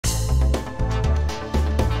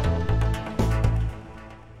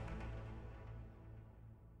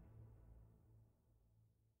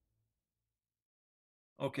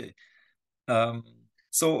Okay. Um,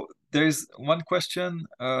 so there's one question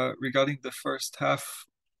regarding the first half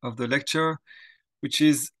of the lecture, which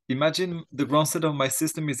is, imagine the ground state of my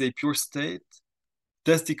system is a pure state.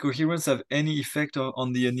 Does the coherence have any effect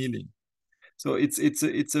on the annealing? So it's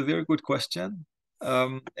a very good question,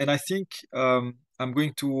 and I think I'm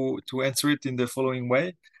going to answer it in the following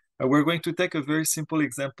way. We're going to take a very simple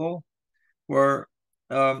example where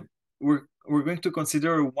we're going to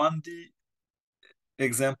consider a 1D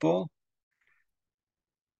example,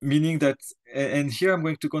 meaning that, and here I'm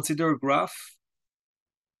going to consider a graph,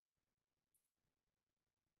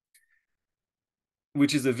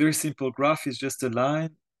 which is a very simple graph. It's just a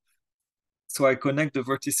line. So I connect the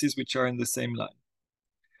vertices which are in the same line.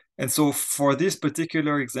 And so for this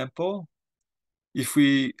particular example, if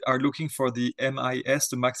we are looking for the MIS,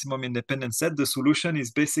 the maximum independent set, the solution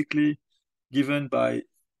is basically given by,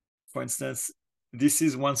 for instance, this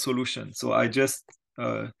is one solution. So I just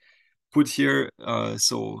put here,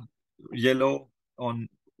 so yellow on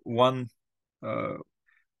one uh,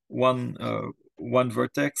 one one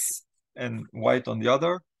vertex and white on the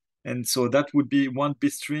other. And so that would be one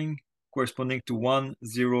bit string corresponding to 1,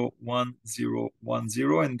 0, 1, 0, 1,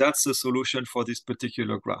 0. And that's the solution for this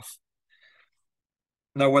particular graph.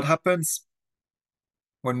 Now, what happens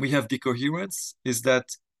when we have decoherence is that,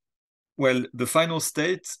 well, the final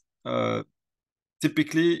state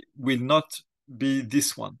typically will not be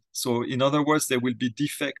this one. So in other words, there will be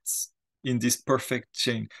defects in this perfect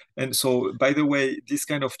chain. And so, by the way, this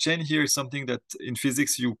kind of chain here is something that in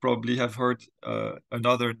physics you probably have heard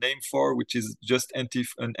another name for, which is just an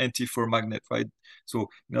antiferromagnet, right? So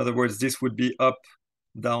in other words, this would be up,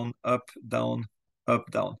 down, up, down,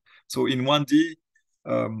 up, down. So in 1D,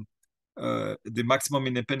 the maximum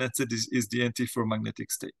independent state is the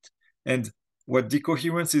antiferromagnetic state. And what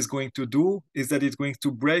decoherence is going to do is that it's going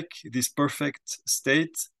to break this perfect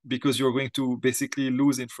state because you're going to basically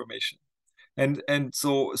lose information. And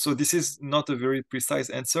so this is not a very precise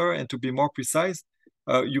answer. And to be more precise,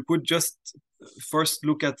 you could just first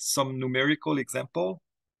look at some numerical example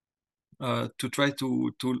to try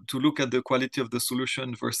to look at the quality of the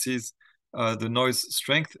solution versus the noise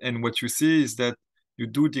strength. And what you see is that you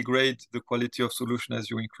do degrade the quality of solution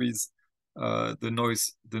as you increase the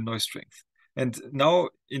noise strength. And now,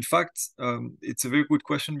 in fact, it's a very good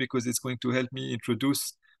question because it's going to help me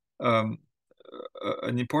introduce an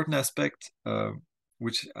important aspect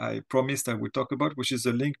which I promised I would talk about, which is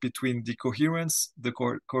the link between the coherence, the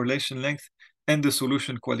correlation length, and the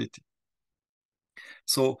solution quality.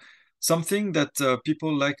 So something that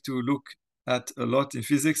people like to look at a lot in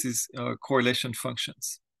physics is correlation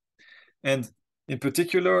functions. And in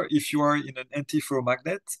particular, if you are in an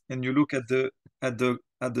antiferromagnet and you look at the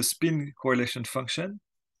spin correlation function.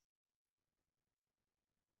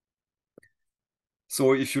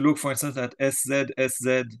 So if you look, for instance, at SZ,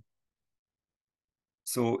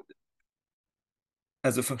 so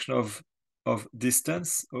as a function of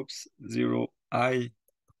distance, 0I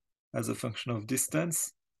as a function of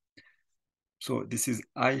distance. So this is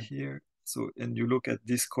I here. So, and you look at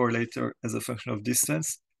this correlator as a function of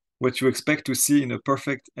distance, what you expect to see in a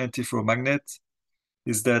perfect antiferromagnet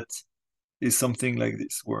is something like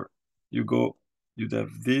this, where you'd have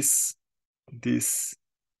this, this,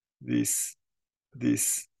 this,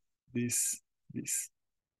 this, this.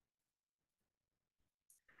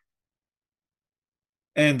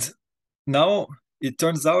 And now it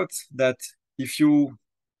turns out that if you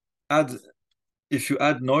add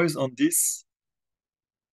noise on this,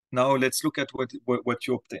 now let's look at what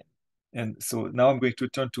you obtain. And so now I'm going to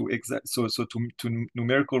turn to to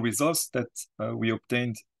numerical results that we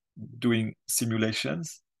obtained doing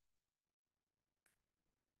simulations.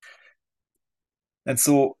 And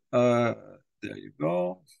so there you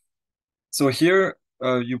go. So here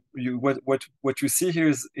what you see here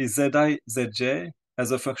is Zi Zj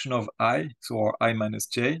as a function of I, so or I minus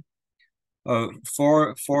j,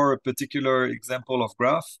 for a particular example of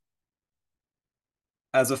graph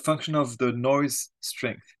as a function of the noise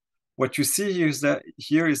strength. What you see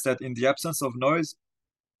here is that in the absence of noise,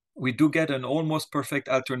 we do get an almost perfect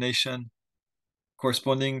alternation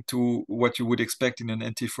corresponding to what you would expect in an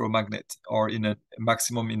antiferromagnet or in a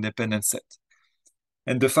maximum independent set.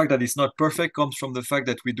 And the fact that it's not perfect comes from the fact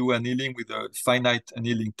that we do annealing with a finite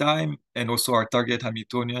annealing time, and also our target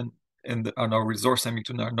Hamiltonian and our resource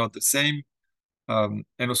Hamiltonian are not the same. And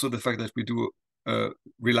also the fact that we do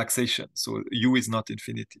relaxation, so U is not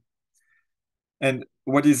infinity. And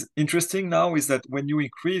what is interesting now is that when you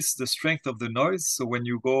increase the strength of the noise, so when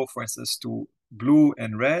you go, for instance, to blue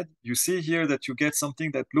and red, you see here that you get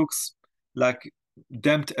something that looks like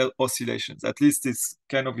damped oscillations. At least it's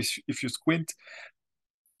kind of, if you squint,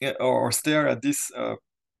 or stare at these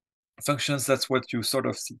functions, that's what you sort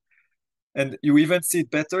of see. And you even see it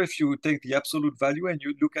better if you take the absolute value and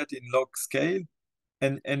you look at it in log scale.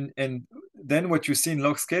 And then what you see in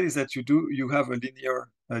log scale is that you have a linear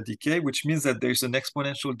decay, which means that there's an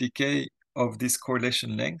exponential decay of this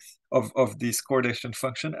correlation length of this correlation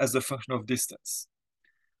function as a function of distance.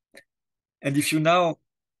 And if you now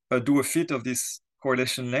do a fit of this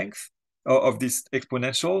correlation length of this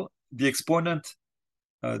exponential, the exponent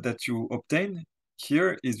that you obtain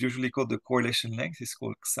here is usually called the correlation length. It's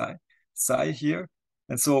called psi here.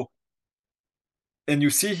 And so, and you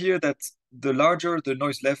see here that the larger the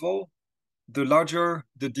noise level, the larger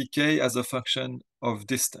the decay as a function of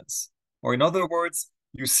distance. Or in other words,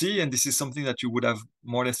 you see, and this is something that you would have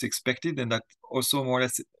more or less expected, and that also more or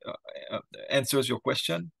less answers your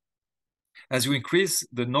question. As you increase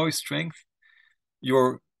the noise strength,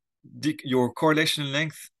 your correlation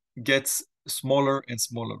length gets smaller and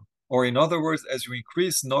smaller. Or in other words, as you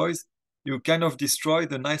increase noise, you kind of destroy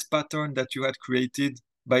the nice pattern that you had created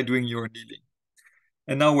by doing your annealing.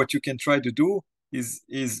 And now what you can try to do is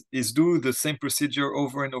do the same procedure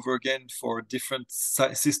over and over again for different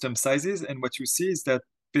system sizes. And what you see is that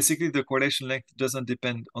basically the correlation length doesn't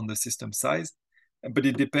depend on the system size, but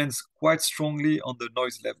it depends quite strongly on the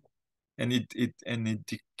noise level. And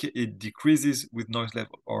it decreases with noise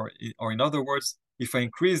level. Or in other words, if I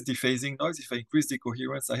increase the phasing noise, if I increase the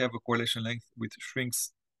coherence, I have a correlation length which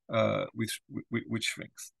shrinks, which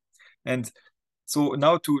shrinks. And so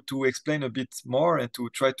now to explain a bit more and to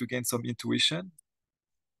try to gain some intuition,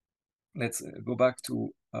 let's go back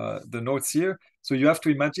to the notes here. So you have to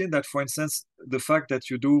imagine that, for instance, the fact that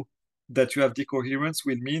you have decoherence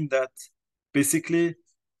will mean that basically,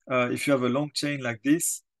 if you have a long chain like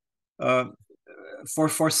this,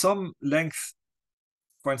 for some length,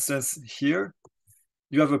 for instance, here,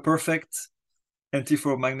 you have a perfect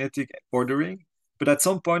antiferromagnetic ordering. But at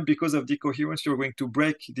some point, because of decoherence, you're going to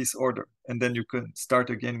break this order. And then you can start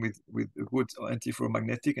again with a good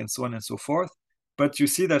antiferromagnetic and so on and so forth. But you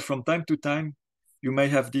see that from time to time, you may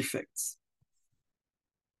have defects.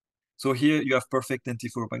 So here you have perfect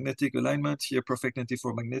antiferromagnetic alignment, here perfect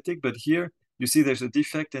antiferromagnetic, but here you see there's a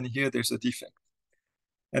defect and here there's a defect.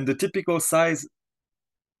 And the typical size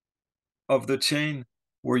of the chain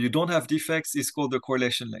where you don't have defects is called the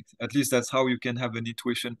correlation length. At least that's how you can have an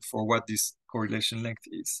intuition for what this correlation length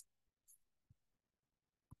is.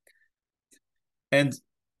 And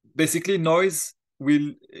basically noise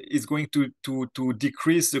is going to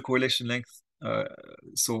decrease the correlation length,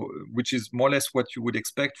 so which is more or less what you would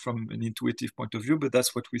expect from an intuitive point of view, but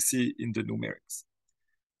that's what we see in the numerics.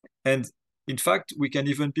 And in fact, we can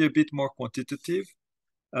even be a bit more quantitative,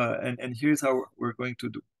 and here's how we're going to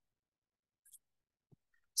do.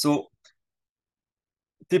 So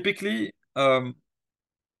typically,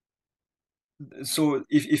 so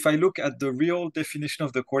if I look at the real definition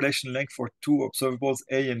of the correlation length for two observables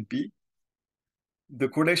A and B, the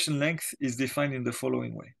correlation length is defined in the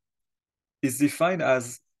following way. It's defined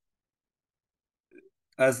as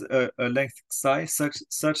a length psi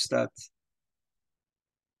such that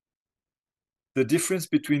the difference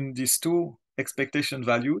between these two expectation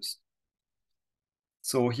values,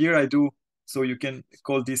 so here I do, so you can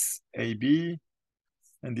call this AB,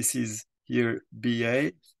 and this is here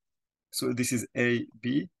BA, so this is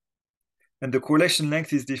AB, and the correlation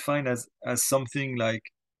length is defined as something like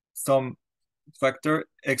some factor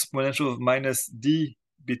exponential of minus D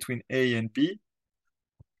between A and B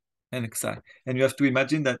and xi. And you have to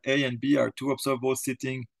imagine that A and B are two observables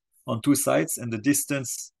sitting on two sides, and the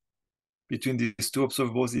distance between these two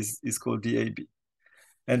observables is called DAB.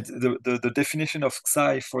 And the definition of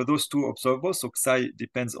xi for those two observables, so xi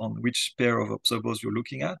depends on which pair of observables you're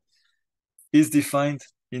looking at, is defined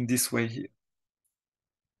in this way here.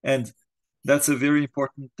 And that's a very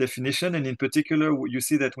important definition. And in particular, you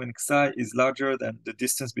see that when xi is larger than the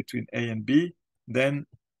distance between A and B, then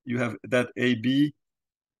you have that AB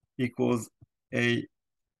equals AB.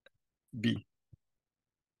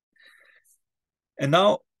 And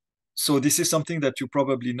now, so this is something that you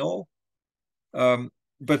probably know.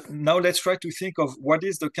 But now let's try to think of what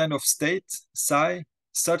is the kind of state psi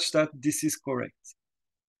such that this is correct.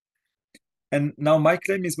 And now my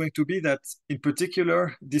claim is going to be that in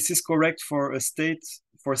particular, this is correct for states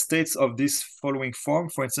of this following form.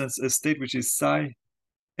 For instance, a state which is psi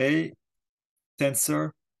A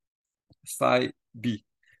tensor phi B.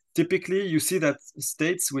 Typically, you see that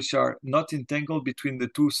states which are not entangled between the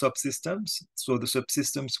two subsystems, so the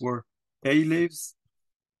subsystems where A lives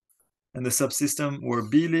and the subsystem where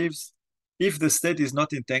B lives, if the state is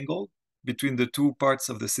not entangled between the two parts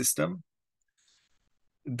of the system,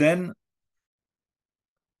 then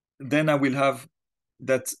then I will have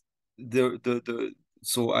that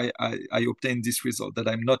so I obtain this result that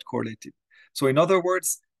I'm not correlated. So in other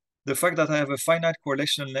words, the fact that I have a finite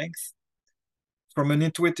correlation length from an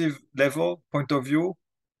intuitive level point of view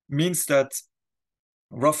means that,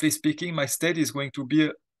 roughly speaking, my state is going to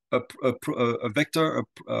be a vector,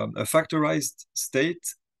 a factorized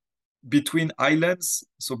state between islands,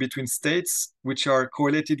 so between states which are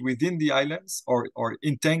correlated within the islands or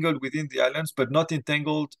entangled within the islands, but not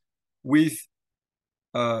entangled with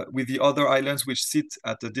the other islands which sit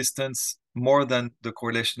at a distance more than the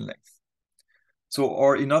correlation length. So,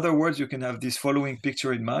 or in other words, you can have this following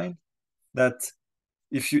picture in mind, that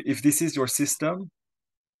if this is your system,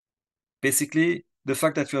 basically the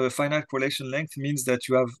fact that you have a finite correlation length means that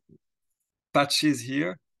you have patches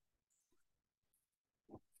here,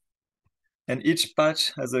 and each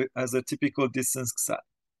patch has a typical distance psi.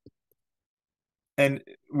 And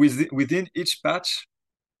within each patch,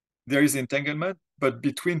 there is entanglement, but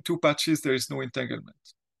between two patches, there is no entanglement.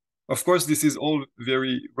 Of course, this is all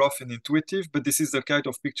very rough and intuitive, but this is the kind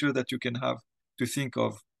of picture that you can have to think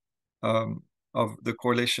of the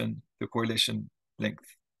correlation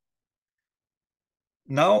length.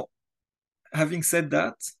 Now, having said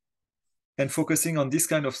that, and focusing on this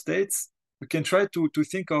kind of states, we can try to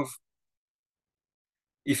think of,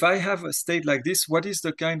 if I have a state like this, what is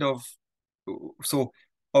the kind of, so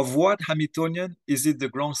of what Hamiltonian is it the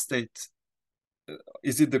ground state?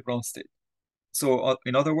 Is it the ground state? So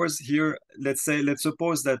in other words, here, let's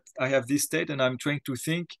suppose that I have this state and I'm trying to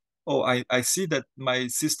think, oh, I see that my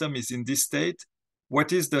system is in this state.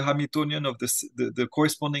 What is the Hamiltonian of the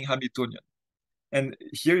corresponding Hamiltonian? And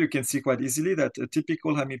here you can see quite easily that a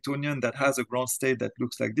typical Hamiltonian that has a ground state that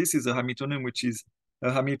looks like this is a Hamiltonian which is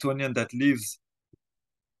a Hamiltonian that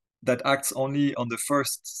acts only on the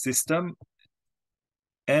first system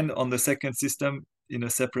and on the second system in a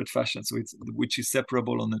separate fashion. So which is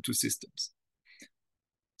separable on the two systems.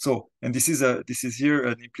 So, and this is here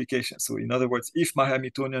an implication. So in other words, if my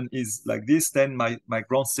Hamiltonian is like this, then my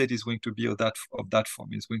ground state is going to be of that form.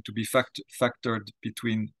 It's going to be factored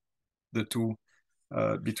between the two,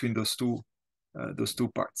 between those two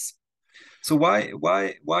parts. So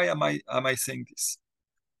why am I saying this?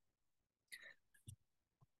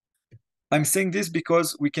 I'm saying this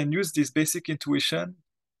because we can use this basic intuition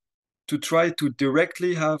to try to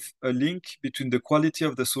directly have a link between the quality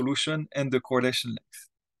of the solution and the correlation length.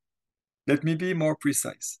 Let me be more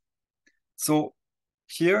precise. So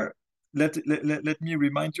here, let me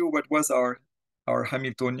remind you what was our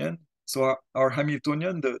Hamiltonian. So our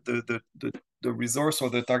Hamiltonian, the resource or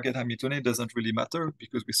the target Hamiltonian doesn't really matter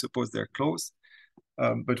because we suppose they're close.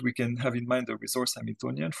 But we can have in mind the resource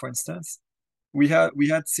Hamiltonian, for instance. We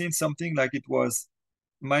had seen something like it was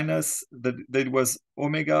minus that it was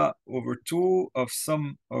omega over 2 of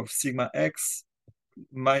sum of sigma x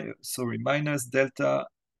minus delta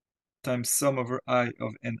times sum over I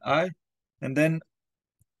of ni, and then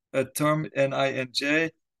a term ni and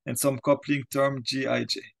j and some coupling term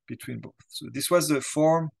gij between both. So this was the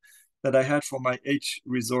form that I had for my H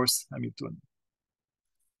resource Hamiltonian.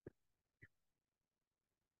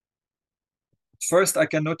 First, I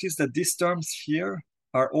can notice that these terms here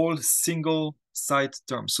are all single side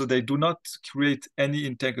terms, so they do not create any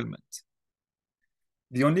entanglement.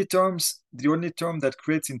 The only term that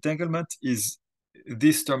creates entanglement is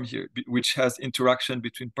this term here, which has interaction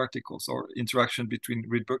between particles or interaction between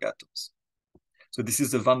Rydberg atoms. So this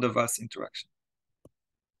is the van der Waals interaction.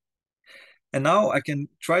 And now I can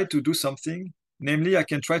try to do something, namely I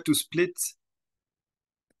can try to split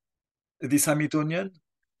this Hamiltonian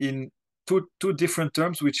in two different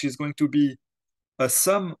terms, which is going to be a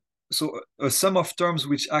sum, so a sum of terms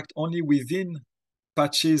which act only within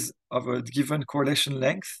patches of a given correlation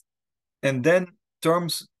length, and then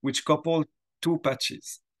terms which couple two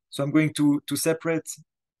patches. So I'm going to separate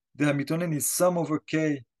the Hamiltonian is sum over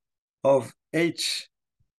k of h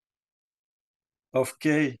of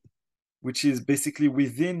k, which is basically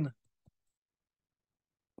within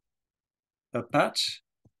a patch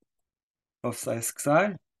of size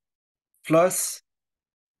xi, plus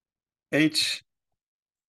h,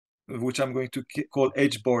 which I'm going to call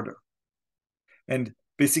h border. And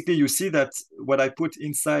basically you see that what I put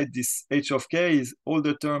inside this h of k is all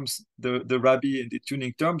the terms, the Rabi and the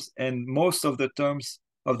tuning terms, and most of the terms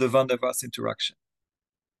of the van der Waals interaction.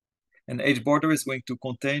 And h border is going to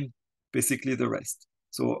contain basically the rest.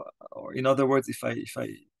 So, or in other words, if I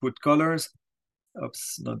put colors,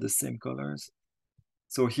 oops, not the same colors.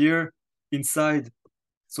 So here inside,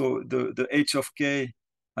 so the h of k,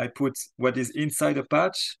 I put what is inside a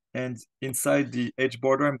patch, and inside the h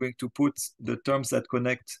border, I'm going to put the terms that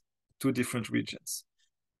connect two different regions.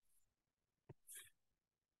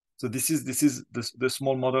 So this is the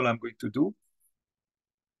small model I'm going to do.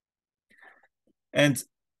 And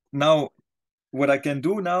now what I can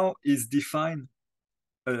do now is define.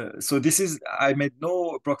 So this is, I made no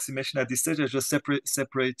approximation at this stage. I just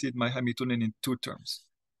separated my Hamiltonian in two terms.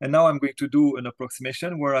 And now I'm going to do an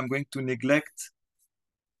approximation where I'm going to neglect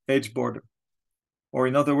H border. Or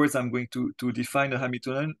in other words, I'm going to define a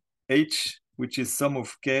Hamiltonian H, which is sum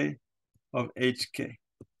of K of HK.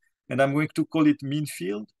 And I'm going to call it mean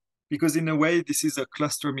field, because in a way, this is a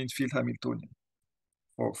cluster mean field Hamiltonian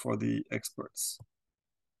for the experts.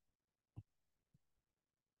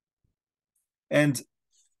 And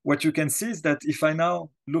what you can see is that if I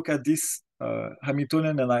now look at this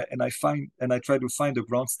Hamiltonian and I try to find the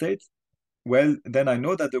ground state, well, then I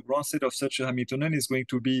know that the ground state of such a Hamiltonian is going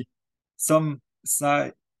to be some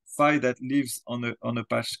psi phi that lives on a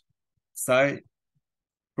patch psi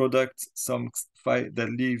product some phi that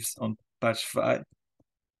lives on patch phi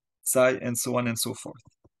psi, and so on and so forth.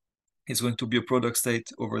 It's going to be a product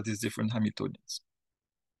state over these different Hamiltonians.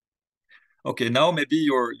 Okay, now maybe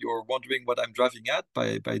you're wondering what I'm driving at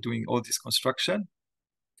by doing all this construction.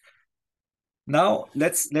 Now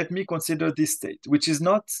let me consider this state, which is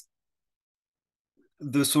not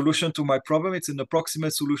the solution to my problem. It's an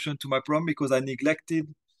approximate solution to my problem because I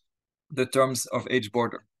neglected the terms of H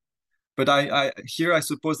border. But here I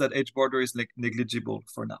suppose that H border is negligible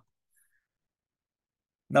for now.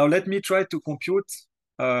 Now let me try to compute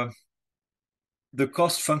the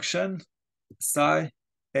cost function psi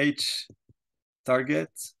H target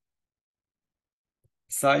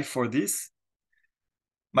psi for this.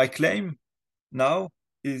 My claim now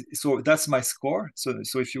is, so that's my score. So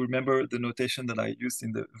if you remember the notation that I used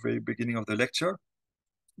in the very beginning of the lecture,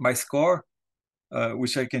 my score,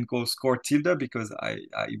 which I can call score tilde because I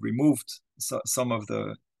removed some of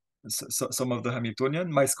the Hamiltonian.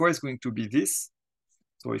 My score is going to be this.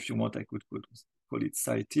 So if you want, I could call it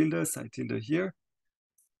psi tilde here.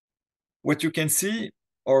 What you can see,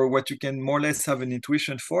 or what you can more or less have an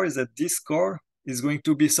intuition for, is that this score is going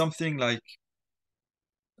to be something like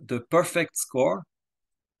the perfect score,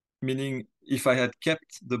 meaning if I had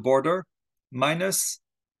kept the border minus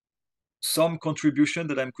some contribution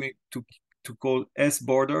that I'm going to call S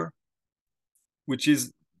border, which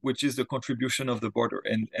is the contribution of the border.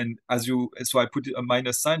 And so I put a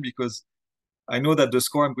minus sign because I know that the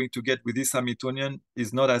score I'm going to get with this Hamiltonian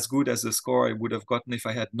is not as good as the score I would have gotten if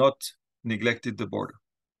I had not neglected the border.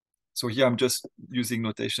 So here I'm just using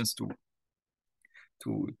notations to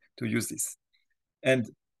use this. And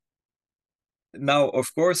now,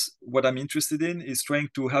 of course, what I'm interested in is trying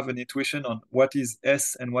to have an intuition on what is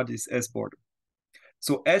S and what is S border.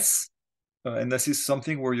 So S, and this is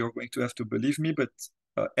something where you're going to have to believe me, but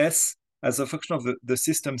S, as a function of the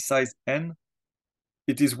system size n,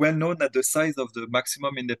 it is well known that the size of the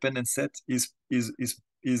maximum independent set is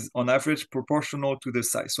on average proportional to the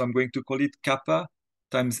size. So I'm going to call it kappa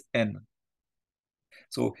times n.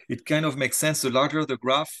 So it kind of makes sense. The larger the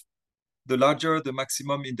graph, the larger the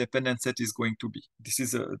maximum independent set is going to be. This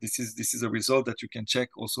is a result that you can check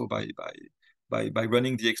also by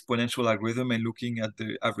running the exponential algorithm and looking at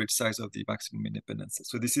the average size of the maximum independent set.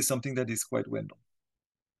 So this is something that is quite well known.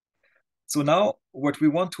 So now what we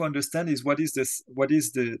want to understand is what is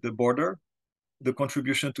the border, the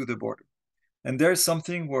contribution to the border. And there's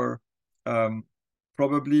something where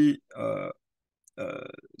probably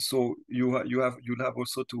so you'll have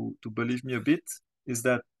also to believe me a bit, is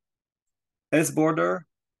that S border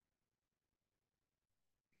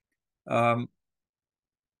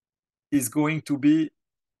is going to be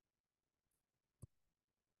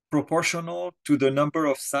proportional to the number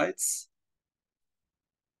of sites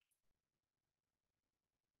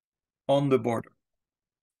on the border.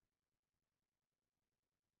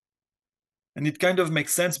 And it kind of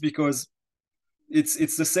makes sense because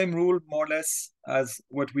it's the same rule more or less as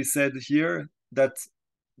what we said here, that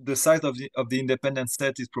the size of the independent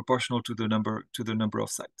set is proportional to the number of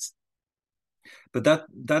sites. But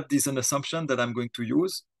that is an assumption that I'm going to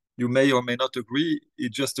use. You may or may not agree.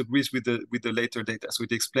 It just agrees with the later data, so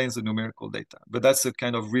it explains the numerical data. But that's a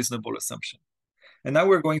kind of reasonable assumption. And now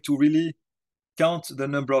we're going to really count the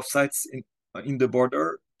number of sites in the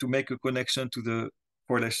border to make a connection to the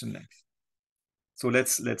correlation length. So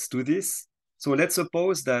let's do this. So let's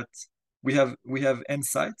suppose that we have n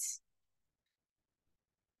sites.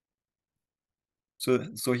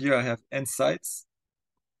 So here I have n sites,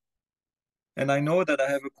 and I know that I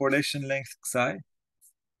have a correlation length psi.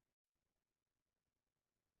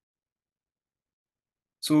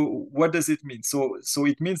 So what does it mean? So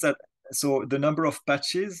it means that the number of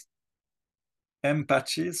patches, m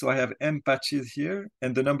patches. So I have m patches here,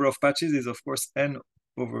 and the number of patches is of course n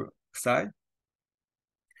over psi,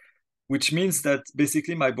 which means that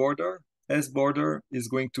basically my border, S border, is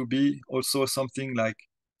going to be also something like,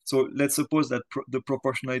 so let's suppose that the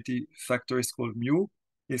proportionality factor is called mu.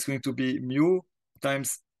 It's going to be mu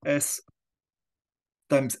times S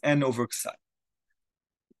times N over psi.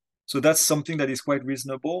 So that's something that is quite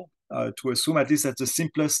reasonable to assume, at least that's the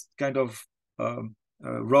simplest kind of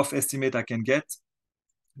rough estimate I can get.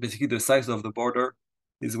 Basically, the size of the border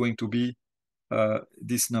is going to be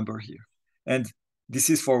this number here. And this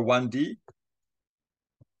is for 1D.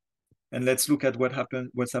 And let's look at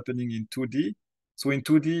what's happening in 2D. So in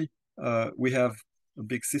 2D, we have a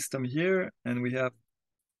big system here, and we have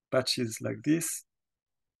patches like this.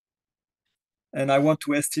 And I want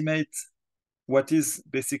to estimate what is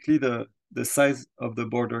basically the size of the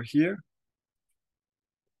border here.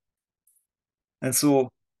 And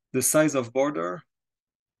so the size of border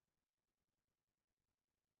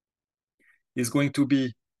is going to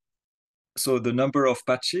be, so the number of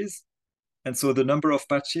patches. And so the number of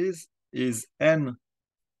patches is N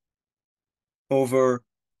over,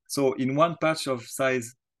 so in one patch of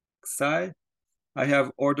size psi, I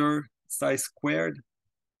have order psi squared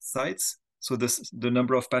sites. So the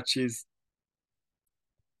number of patches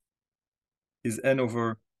is N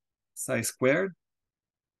over psi squared.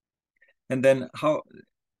 And then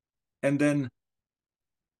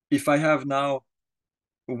if I have now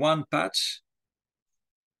one patch,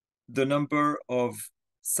 the number of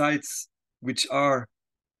sites which are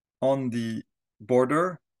on the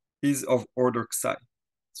border is of order psi.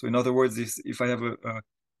 So in other words, if I have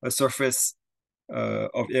a surface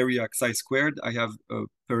of area psi squared, I have a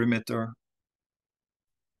perimeter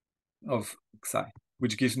of psi,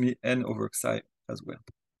 which gives me N over psi as well.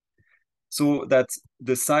 So that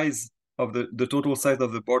the size of the total size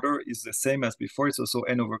of the border is the same as before. It's also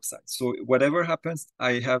N over psi. So whatever happens,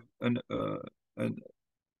 I have a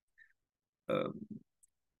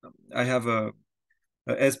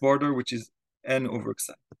S border, which is N over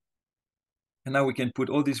psi. And now we can put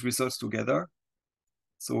all these results together.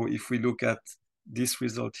 So if we look at this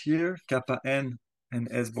result here, kappa N and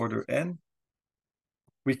S border N,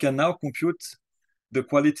 we can now compute the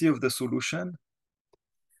quality of the solution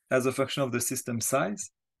as a function of the system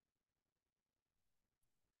size.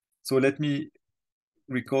 So let me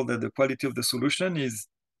recall that the quality of the solution is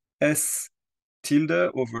S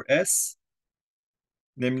tilde over S,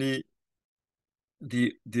 namely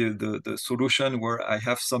the solution where I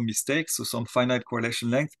have some mistakes, so some finite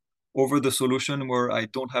correlation length, over the solution where I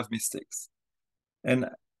don't have mistakes. And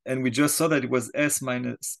we just saw that it was S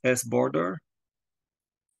minus S border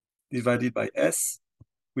divided by S,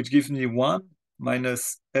 which gives me 1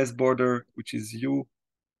 minus S border, which is U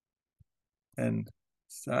and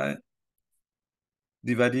psi,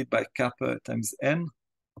 divided by kappa times N.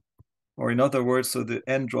 Or in other words, so the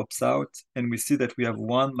N drops out, and we see that we have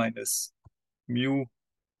 1 minus mu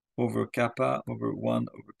over kappa over 1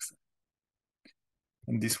 over psi.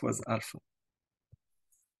 And this was alpha.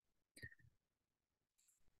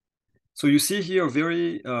 So you see here a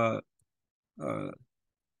very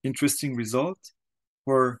interesting result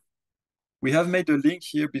where we have made a link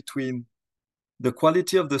here between the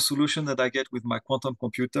quality of the solution that I get with my quantum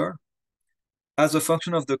computer as a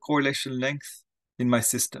function of the correlation length in my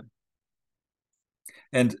system.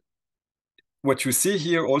 And what you see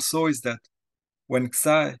here also is that when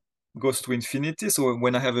psi goes to infinity, so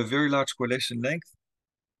when I have a very large correlation length,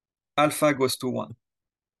 alpha goes to 1,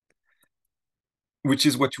 which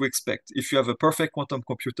is what you expect. If you have a perfect quantum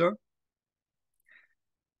computer,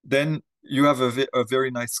 then you have a very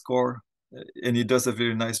nice score, and it does a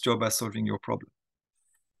very nice job at solving your problem.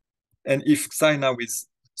 And if psi now is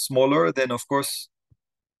smaller, then of course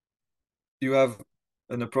you have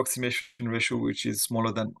an approximation ratio which is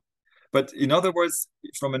smaller than 1. But in other words,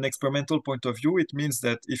 from an experimental point of view, it means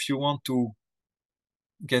that if you want to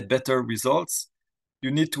get better results,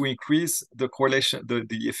 you need to increase the correlation,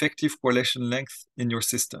 the effective correlation length in your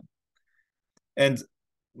system. And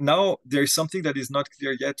now there is something that is not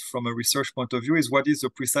clear yet from a research point of view, is what is the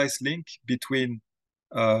precise link between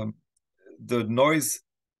the noise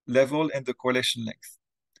level and the correlation length.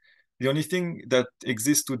 The only thing that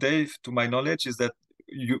exists today, to my knowledge, is that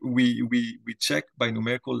we check by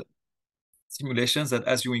numerical simulations that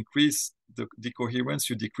as you increase the decoherence,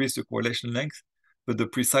 you decrease the correlation length, but the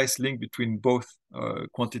precise link between both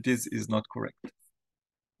quantities is not correct.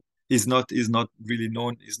 Is not really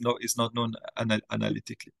known. Is not known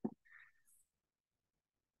analytically.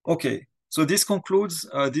 Okay, so this concludes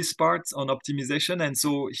this part on optimization. And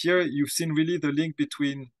so here you've seen really the link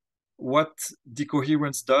between what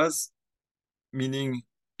decoherence does, meaning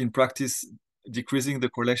in practice decreasing the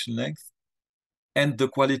correlation length, and the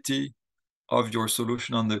quality of your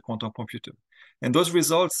solution on the quantum computer. And those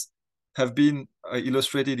results have been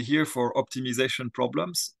illustrated here for optimization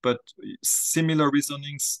problems, but similar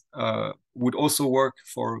reasonings would also work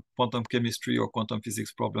for quantum chemistry or quantum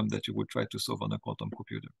physics problem that you would try to solve on a quantum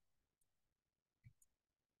computer.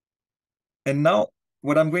 And now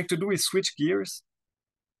what I'm going to do is switch gears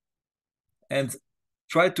and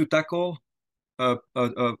try to tackle a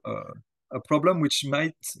problem which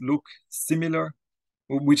might look similar,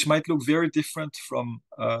 which might look very different from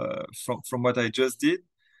what I just did,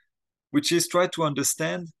 which is try to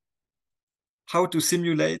understand how to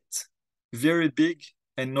simulate very big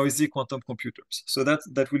and noisy quantum computers. So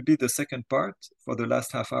that will be the second part for the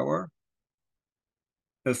last half hour.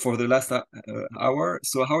 For the last hour,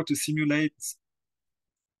 so how to simulate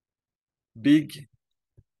big,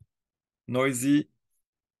 noisy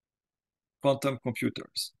quantum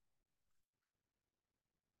computers.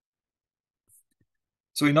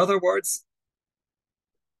 So in other words,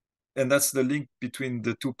 and that's the link between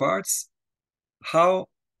the two parts, how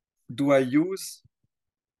do I use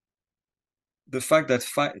the fact that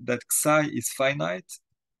psi is finite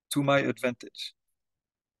to my advantage?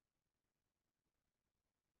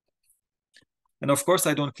 And of course,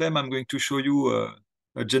 I don't claim I'm going to show you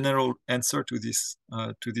a general answer to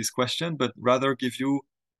this question, but rather give you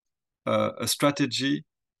a strategy,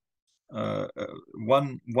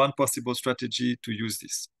 one possible strategy to use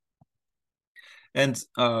this. And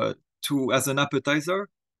as an appetizer,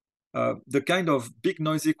 the kind of big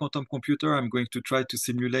noisy quantum computer I'm going to try to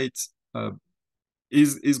simulate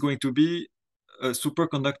is going to be a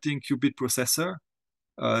superconducting qubit processor,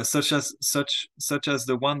 such as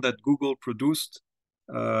the one that Google produced.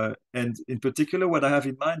 And in particular, what I have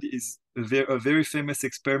in mind is a very famous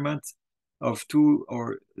experiment of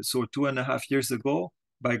 2.5 years ago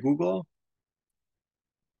by Google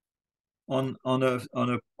on a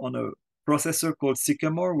processor called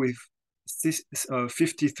Sycamore with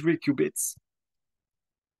 53 qubits,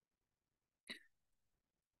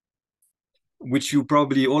 which you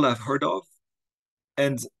probably all have heard of.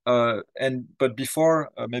 But before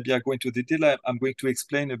maybe I go into the detail, I'm going to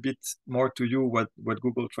explain a bit more to you what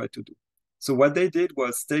Google tried to do. So what they did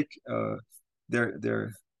was take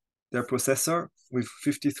their processor with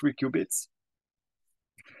 53 qubits,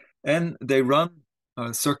 and they run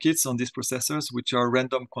circuits on these processors, which are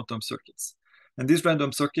random quantum circuits. And these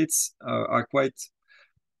random circuits are quite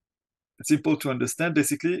simple to understand.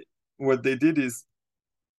 Basically, what they did is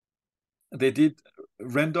they did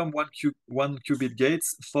random one qubit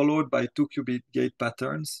gates followed by 2 qubit gate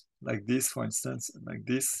patterns, like this, for instance, like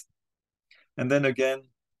this. And then again,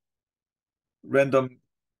 random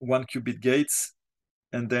 1 qubit gates,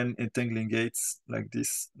 and then entangling gates like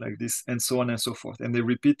this, and so on and so forth. And they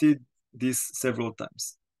repeated this several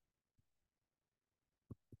times.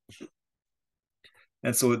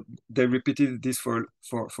 And so they repeated this for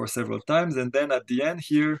several times. And then at the end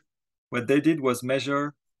here, what they did was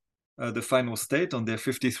measure the final state on their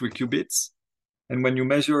 53 qubits. And when you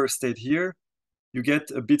measure a state here, you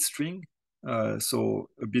get a bit string. So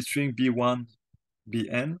a bit string B1,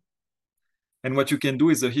 Bn. And what you can do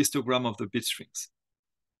is a histogram of the bit strings.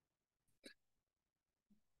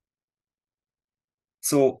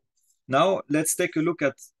 So now let's take a look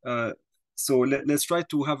at, let's try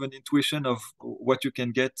to have an intuition of what you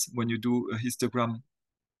can get when you do a histogram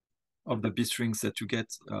of the bit strings that you get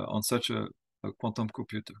on such a quantum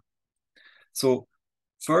computer. So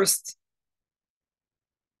first,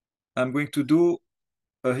 I'm going to do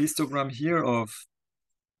a histogram here of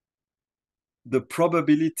the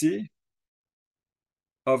probability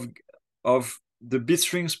of the bit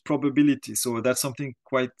strings probability. So that's something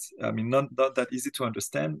quite, not that easy to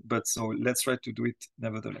understand, but so let's try to do it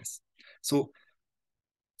nevertheless. So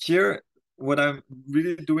here, what I'm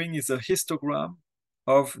really doing is a histogram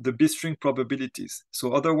of the bit string probabilities.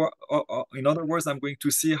 So in other words, I'm going to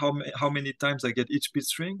see how many times I get each bit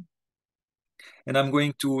string, and I'm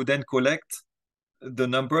going to then collect the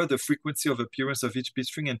number, the frequency of appearance of each bit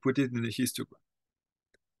string, and put it in the histogram.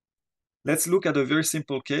 Let's look at a very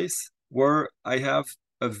simple case where I have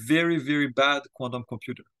a very, very bad quantum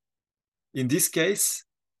computer. In this case,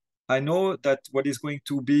 I know that what is going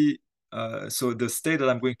to be, so the state that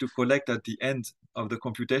I'm going to collect at the end of the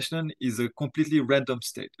computation is a completely random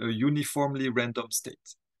state, a uniformly random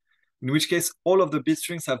state, in which case all of the bit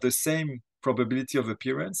strings have the same probability of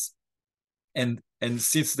appearance. And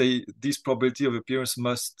since this probability of appearance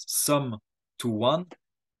must sum to 1,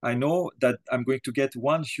 I know that I'm going to get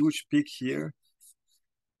one huge peak here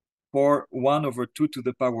for 1/2 to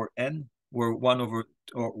the power n, where 1 over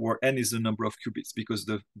or where n is the number of qubits, because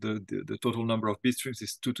the total number of bit strings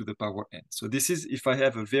is 2 to the power n. So this is if I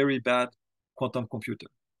have a very bad quantum computer.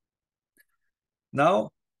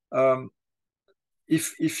 Now,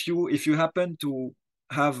 if you happen to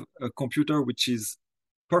have a computer which is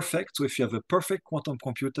perfect, so if you have a perfect quantum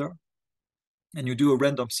computer and you do a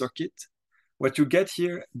random circuit, what you get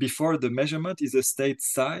here before the measurement is a state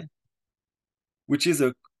psi, which is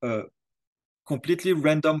a completely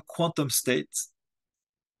random quantum state.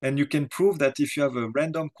 And you can prove that if you have a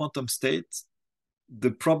random quantum state,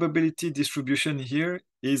 the probability distribution here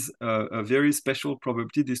is a very special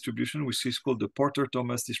probability distribution, which is called the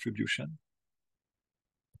Porter-Thomas distribution.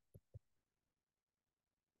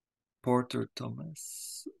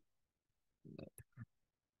 Porter-Thomas.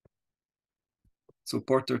 So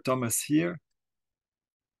Porter-Thomas here,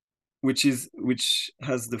 which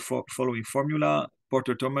has the following formula.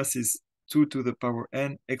 Porter-Thomas is 2 to the power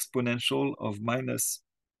n exponential of minus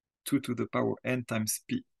 2 to the power n times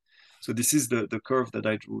p. So this is the curve that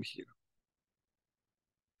I drew here.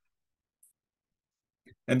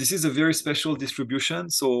 And this is a very special distribution.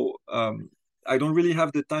 So I don't really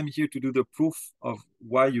have the time here to do the proof of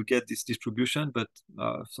why you get this distribution, but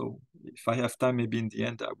so if I have time, maybe in the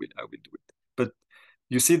end, I will do it. But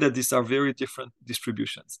you see that these are very different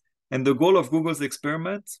distributions. And the goal of Google's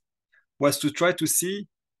experiment was to try to see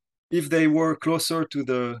if they were closer to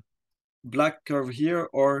the black curve here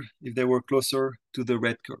or if they were closer to the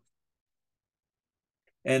red curve.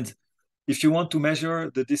 And if you want to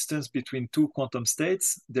measure the distance between two quantum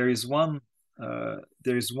states, there is one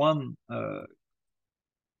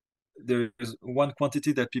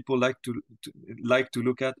quantity that people like to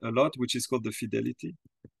look at a lot, which is called the fidelity.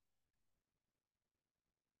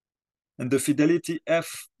 And the fidelity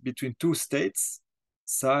f between two states,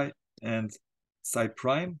 psi and psi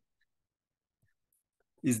prime,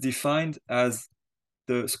 is defined as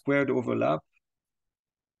the squared overlap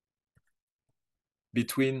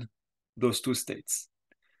between those two states.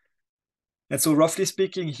 And so roughly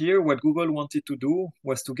speaking here, what Google wanted to do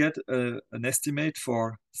was to get an estimate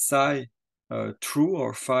for psi true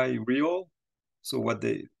or phi real, so what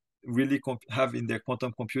they really have in their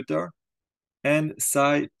quantum computer, and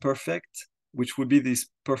psi perfect, which would be this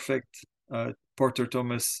perfect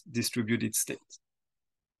Porter-Thomas distributed state.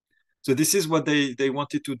 So this is what they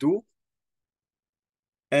wanted to do.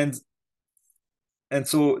 And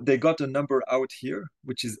so they got a number out here,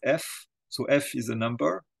 which is f. So f is a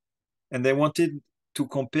number. And they wanted to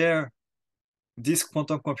compare this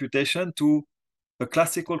quantum computation to a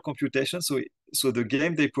classical computation. So the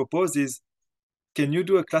game they proposed is, can you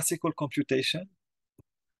do a classical computation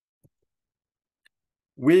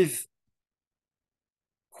with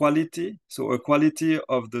quality, so a quality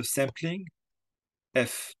of the sampling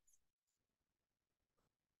f?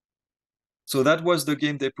 So that was the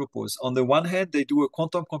game they proposed. On the one hand, they do a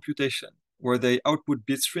quantum computation where they output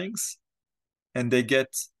bit strings and they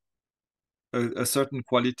get a certain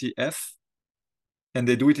quality f, and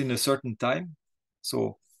they do it in a certain time.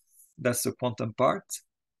 So that's the quantum part.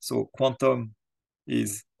 So quantum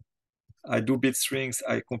is, I do bit strings,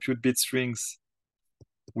 I compute bit strings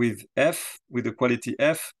with f, with the quality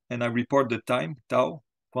f, and I report the time, tau,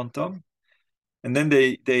 quantum. And then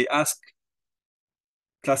they ask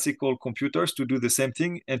classical computers to do the same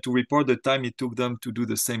thing and to report the time it took them to do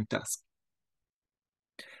the same task.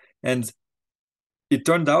 And it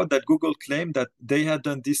turned out that Google claimed that they had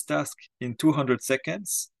done this task in 200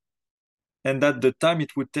 seconds and that the time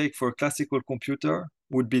it would take for a classical computer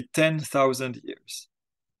would be 10,000 years.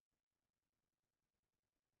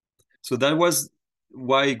 So that was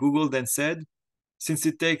why Google then said, since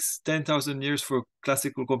it takes 10,000 years for a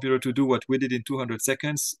classical computer to do what we did in 200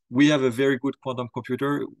 seconds, we have a very good quantum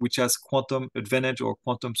computer which has quantum advantage or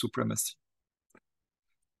quantum supremacy.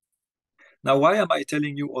 Now, why am I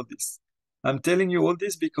telling you all this? I'm telling you all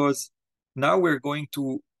this because now we're going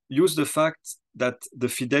to use the fact that the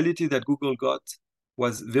fidelity that Google got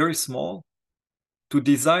was very small to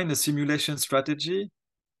design a simulation strategy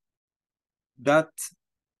that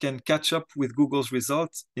can catch up with Google's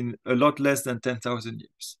results in a lot less than 10,000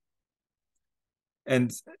 years.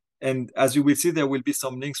 And as you will see, there will be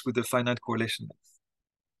some links with the finite correlation length.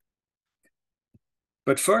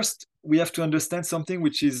 But first, we have to understand something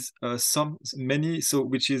which is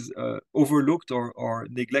which is overlooked or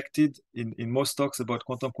neglected in most talks about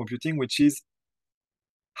quantum computing, which is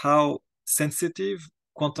how sensitive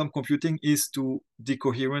quantum computing is to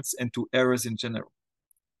decoherence and to errors in general.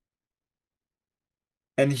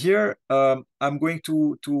 And here we are going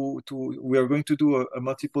to do a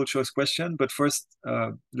multiple choice question. But first,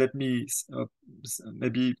 let me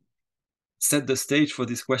maybe set the stage for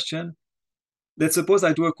this question. let's suppose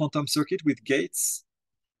I do a quantum circuit with gates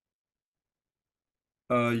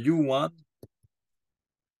U1,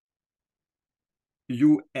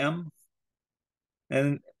 UM,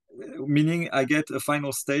 and meaning I get a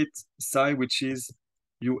final state psi, which is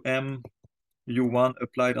UM, U1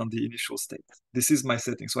 applied on the initial state. This is my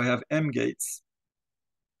setting. So I have M gates.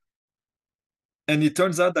 And it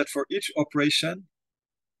turns out that for each operation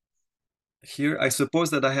here, I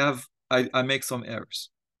suppose that I make some errors.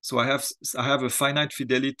 So I have a finite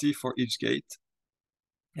fidelity for each gate.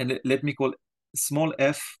 And let me call small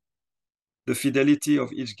f the fidelity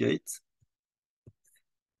of each gate.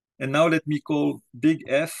 And now let me call big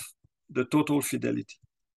F the total fidelity.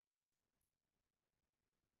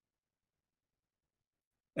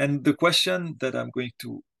 And the question that I'm going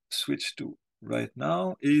to switch to right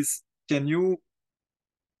now is, can you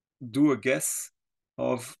do a guess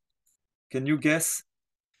of, can you guess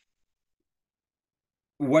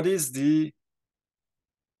what is the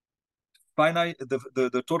finite,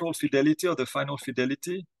 the total fidelity or the final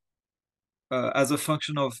fidelity as a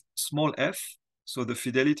function of small f, so the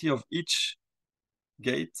fidelity of each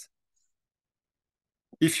gate,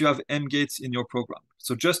 if you have m gates in your program.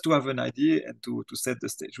 So just to have an idea and to set the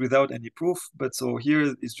stage without any proof. But so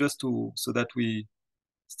here is just so that we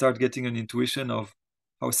start getting an intuition of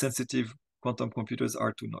how sensitive quantum computers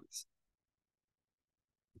are to noise.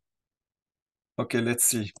 Okay, let's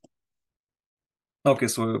see. Okay,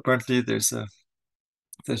 so apparently there's a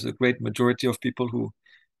great majority of people who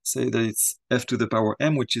say that it's f to the power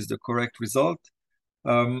m, which is the correct result.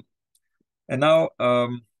 And now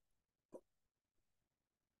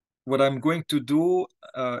what I'm going to do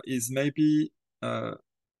is maybe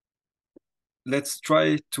let's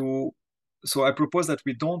try to, so I propose that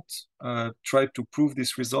we don't try to prove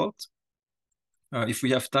this result. If we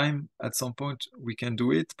have time at some point, we can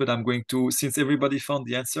do it, but I'm going to, since everybody found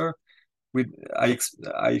the answer, I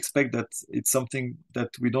expect that it's something that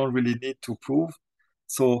we don't really need to prove.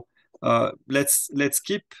 So let's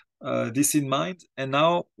keep this in mind. And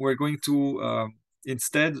now we're going to,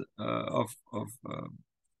 instead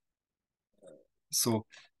so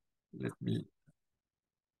let me,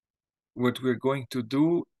 what we're going to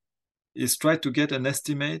do is try to get an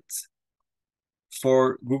estimate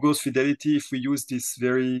for Google's fidelity if we use this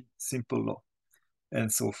very simple law.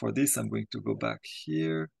 And so for this, I'm going to go back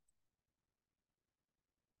here.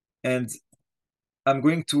 And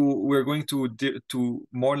we're going to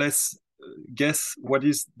more or less guess what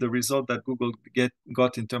is the result that Google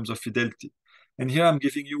got in terms of fidelity. And here I'm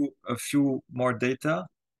giving you a few more data.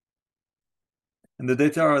 And the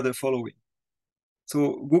data are the following.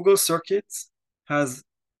 So Google circuit has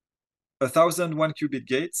 1,000 1-qubit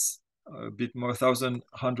gates, a bit more,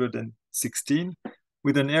 1,116,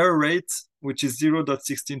 with an error rate which is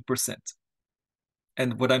 0.16%.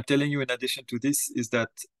 And what I'm telling you in addition to this is that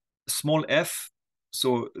small f,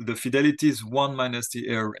 so the fidelity is 1 minus the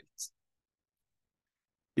error rate.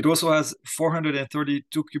 It also has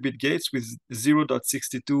 432 qubit gates with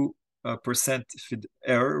 0.62%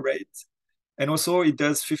 error rate. And also it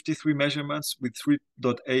does 53 measurements with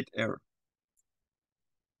 3.8 error.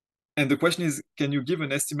 And the question is, can you give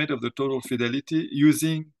an estimate of the total fidelity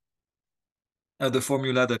using the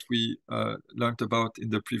formula that we learned about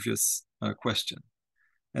in the previous question?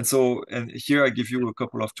 And so, and here I give you a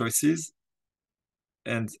couple of choices.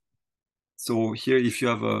 And so here, if you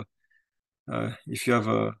have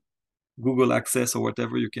a Google access or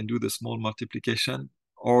whatever, you can do the small multiplication,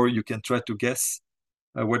 or you can try to guess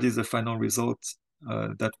what is the final result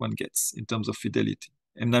that one gets in terms of fidelity.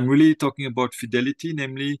 And I'm really talking about fidelity,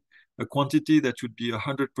 namely a quantity that should be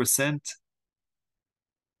 100%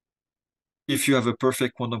 if you have a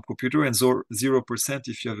perfect quantum computer and 0%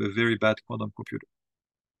 if you have a very bad quantum computer.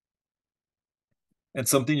 And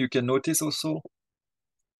something you can notice also,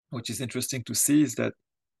 which is interesting to see, is that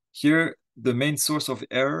here the main source of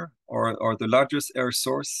error or the largest error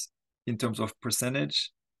source in terms of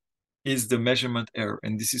percentage is the measurement error.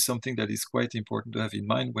 And this is something that is quite important to have in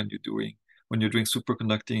mind when you're doing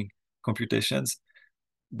superconducting computations.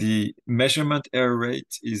 The measurement error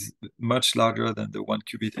rate is much larger than the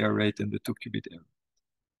 1-qubit error rate and the 2-qubit error.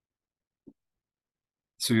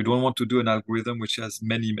 So you don't want to do an algorithm which has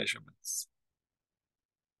many measurements.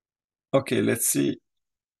 Okay, let's see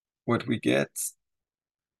what we get.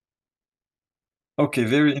 Okay,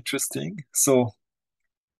 very interesting. So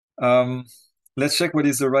let's check what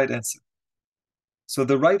is the right answer. So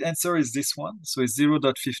the right answer is this one. So it's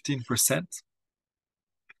 0.15%.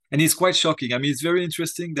 And it's quite shocking. I mean, it's very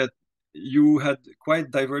interesting that you had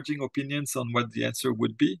quite diverging opinions on what the answer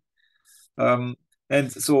would be.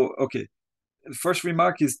 And so, okay, first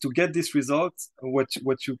remark is to get this result,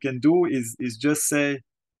 what you can do is just say,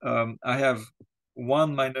 I have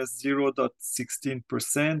 1 minus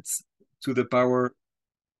 0.16% to the power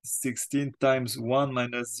 16 times 1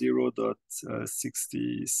 minus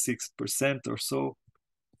 0.66% or so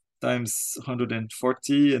times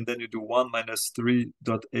 140, and then you do 1 minus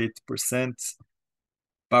 3.8%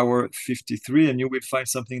 power 53, and you will find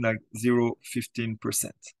something like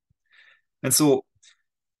 0.15%. And so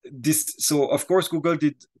of course, Google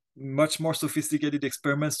did much more sophisticated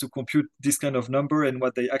experiments to compute this kind of number, and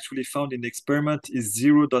what they actually found in the experiment is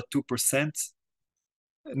 0.2%,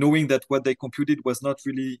 knowing that what they computed was not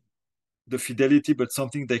really the fidelity, but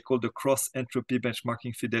something they call the cross entropy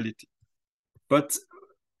benchmarking fidelity. But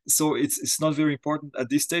so it's not very important at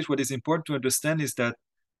this stage. What is important to understand is that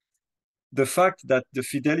the fact that the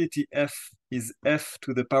fidelity f is f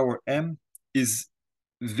to the power m is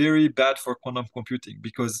very bad for quantum computing,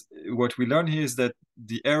 because what we learn here is that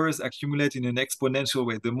the errors accumulate in an exponential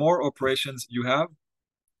way. The more operations you have,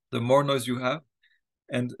 the more noise you have,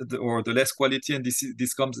 and or the less quality, and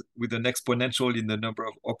this comes with an exponential in the number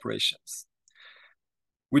of operations,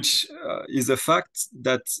 which is a fact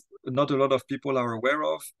that not a lot of people are aware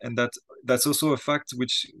of, and that's also a fact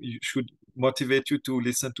which should motivate you to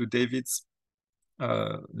listen to David's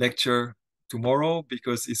lecture tomorrow,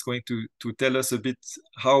 because it's going to tell us a bit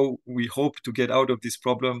how we hope to get out of this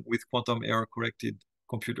problem with quantum error corrected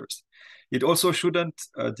computers. It also shouldn't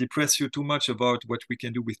depress you too much about what we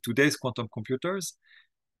can do with today's quantum computers.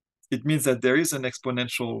 It means that there is an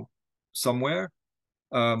exponential somewhere,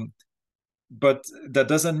 but that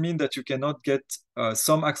doesn't mean that you cannot get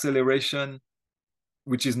some acceleration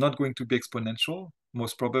which is not going to be exponential,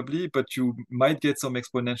 most probably, but you might get some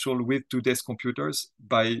exponential with today's computers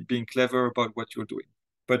by being clever about what you're doing.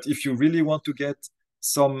 But if you really want to get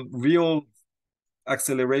some real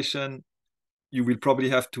acceleration, you will probably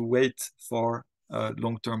have to wait for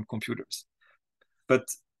long-term computers. But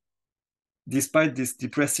despite this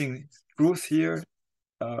depressing truth here,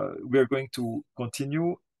 we're going to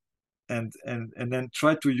continue and then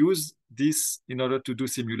try to use this in order to do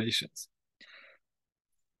simulations.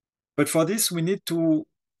 But for this, we need to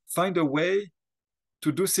find a way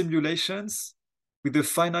to do simulations with a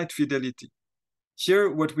finite fidelity. Here,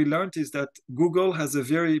 what we learned is that Google has a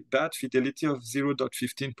very bad fidelity of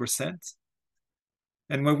 0.15%.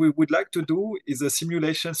 And what we would like to do is a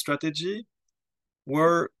simulation strategy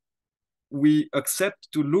where we accept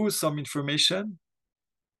to lose some information,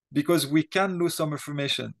 because we can lose some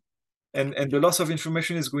information. And the loss of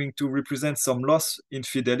information is going to represent some loss in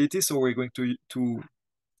fidelity. So we're going to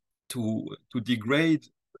degrade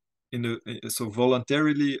so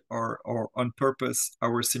voluntarily or on purpose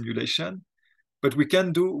our simulation. But we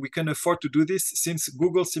can afford to do this since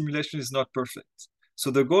Google simulation is not perfect.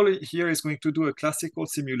 So the goal here is going to do a classical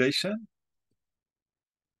simulation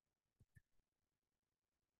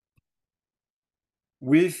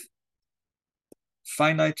with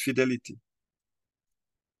finite fidelity.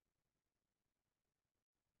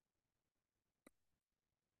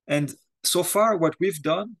 And so far, what we've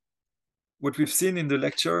seen in the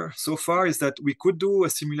lecture so far is that we could do a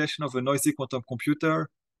simulation of a noisy quantum computer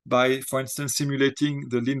by, for instance, simulating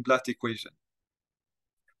the Lindblad equation.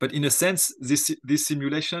 But in a sense, this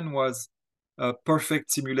simulation was a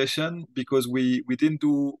perfect simulation, because we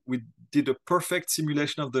did a perfect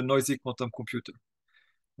simulation of the noisy quantum computer.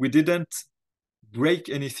 We didn't break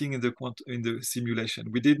anything in the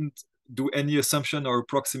simulation. We didn't do any assumption or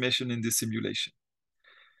approximation in the simulation.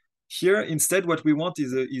 Here, instead, what we want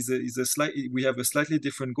is we have a slightly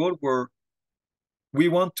different goal, where we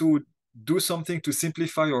want to do something to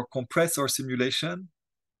simplify or compress our simulation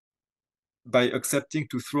by accepting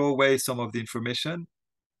to throw away some of the information,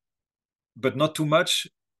 but not too much,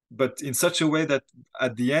 but in such a way that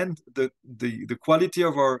at the end, the quality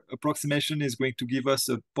of our approximation is going to give us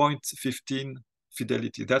a 0.15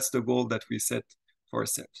 fidelity. That's the goal that we set for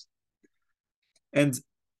ourselves. And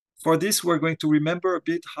for this, we're going to remember a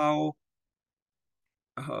bit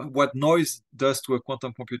what noise does to a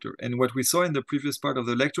quantum computer. And what we saw in the previous part of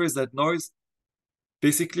the lecture is that noise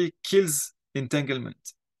basically kills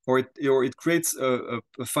entanglement, or it creates a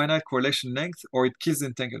finite correlation length, or it kills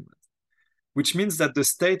entanglement, which means that the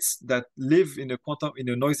states that live in a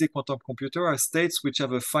noisy quantum computer are states which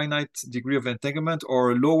have a finite degree of entanglement,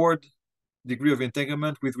 or a lowered degree of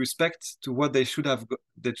entanglement with respect to what they should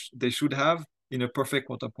have in a perfect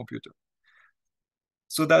quantum computer.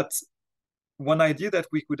 So that one idea that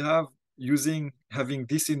we could have having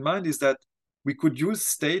this in mind is that we could use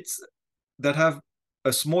states that have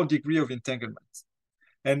a small degree of entanglement.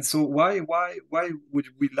 And so why would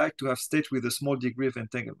we like to have states with a small degree of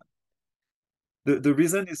entanglement? The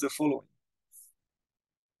reason is the following.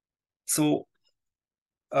 So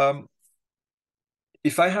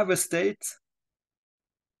if I have a state,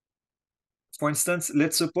 for instance,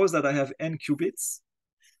 let's suppose that I have n qubits.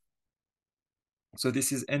 So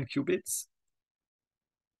this is n qubits.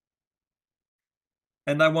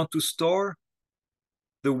 And I want to store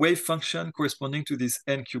the wave function corresponding to these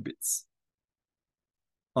n qubits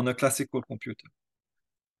on a classical computer.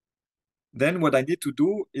 Then what I need to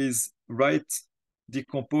do is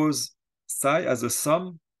decompose psi as a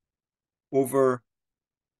sum over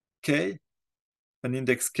k, an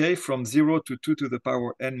index k from 0 to 2 to the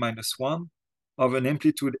power n minus 1 of an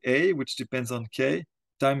amplitude a, which depends on k,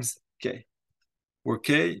 times k, where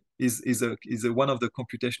k is one of the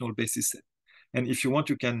computational basis set. And if you want,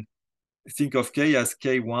 you can think of k as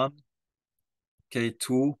k1,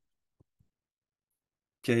 k2,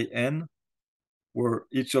 kn, where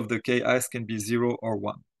each of the ki's can be 0 or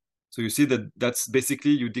 1. So you see that that's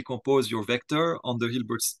basically you decompose your vector on the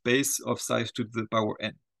Hilbert space of psi to the power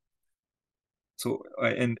n. So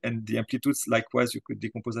and the amplitudes likewise you could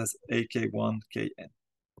decompose as ak1, kn.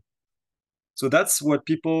 So that's what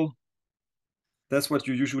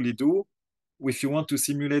you usually do. If you want to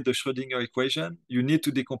simulate the Schrödinger equation, you need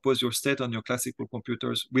to decompose your state on your classical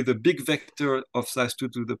computers with a big vector of size 2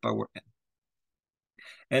 to the power n.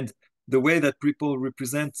 And the way that people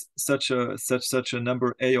represent such a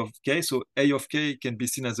number a of k, so a of k can be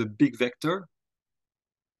seen as a big vector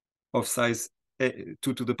of size 2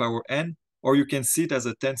 to the power n, or you can see it as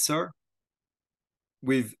a tensor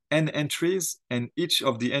with n entries, and each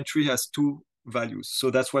of the entry has two values.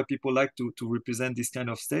 So that's why people like to represent this kind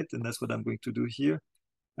of state, and that's what I'm going to do here.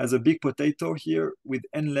 As a big potato here with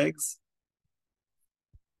n legs.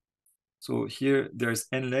 So here there's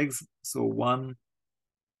n legs, so 1,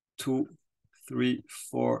 2, 3,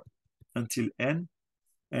 4 until n.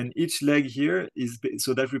 And each leg here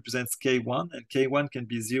so that represents k1, and k1 can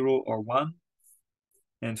be 0 or 1.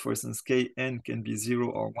 And for instance, kn can be 0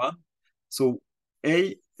 or 1. So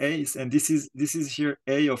a is, and this is here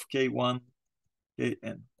a of k1,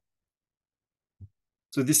 kn.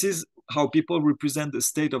 So this is how people represent the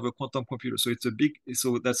state of a quantum computer. So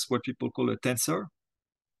so that's what people call a tensor.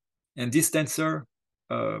 And this tensor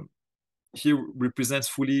here represents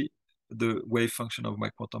fully the wave function of my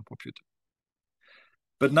quantum computer.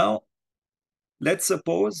 But now, let's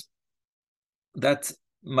suppose that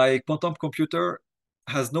my quantum computer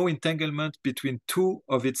has no entanglement between two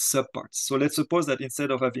of its subparts. So let's suppose that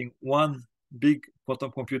instead of having one big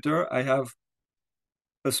quantum computer, I have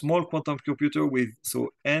a small quantum computer with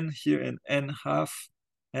n here and n half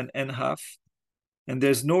and n half. And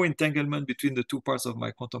there's no entanglement between the two parts of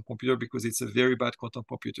my quantum computer because it's a very bad quantum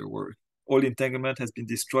computer where all entanglement has been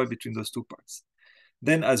destroyed between those two parts.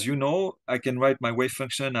 Then, as you know, I can write my wave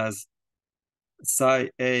function as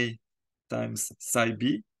psi a times psi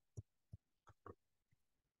b.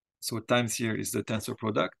 So times here is the tensor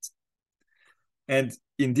product. And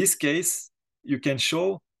in this case, you can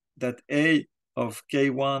show that a of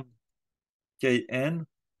k1, kn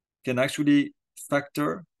can actually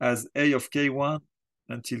factor as a of k1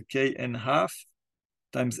 until kn half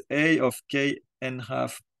times a of kn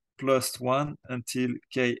half plus 1 until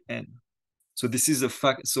kn. So this is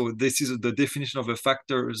this is the definition of a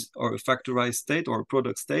factors or a factorized state or a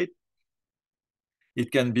product state.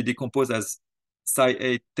 It can be decomposed as psi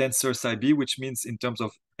a tensor psi b, which means in terms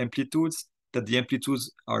of amplitudes that the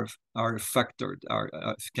amplitudes are factored,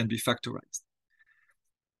 can be factorized.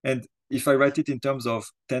 And if I write it in terms of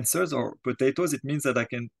tensors or potatoes, it means that I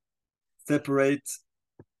can separate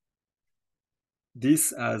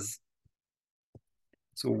this as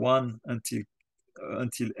 1 until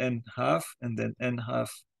n half, and then n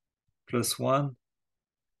half plus 1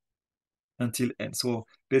 until n. So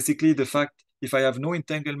basically, the fact if I have no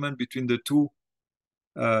entanglement between the two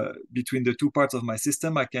parts of my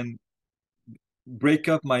system, I can break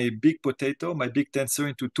up my big potato, my big tensor,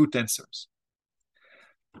 into two tensors.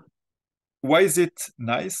 Why is it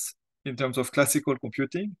nice in terms of classical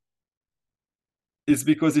computing? It's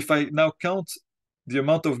because if I now count the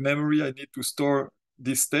amount of memory I need to store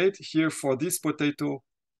this state, here for this potato,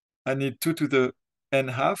 I need 2 to the n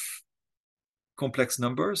half complex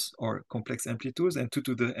numbers or complex amplitudes, and 2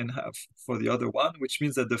 to the n half for the other one, which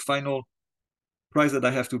means that the final price that I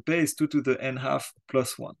have to pay is 2 to the n half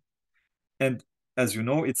plus 1. And as you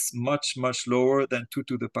know, it's much, much lower than 2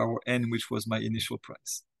 to the power n, which was my initial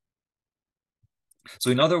price. So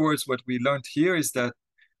in other words, what we learned here is that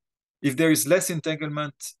if there is less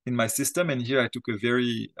entanglement in my system, and here I took a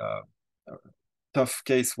very tough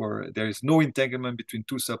case where there is no entanglement between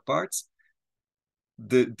two subparts,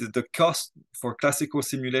 the cost for classical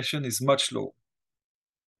simulation is much lower.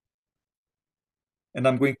 And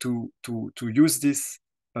I'm going to use this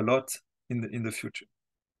a lot in the future.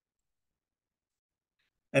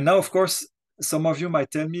 And now, of course, some of you might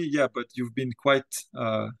tell me, yeah, but you've been quite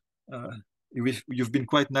you've been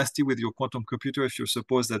quite nasty with your quantum computer if you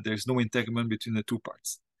suppose that there's no entanglement between the two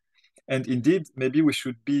parts. And indeed, maybe we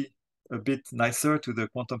should be a bit nicer to the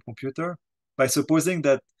quantum computer by not supposing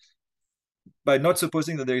that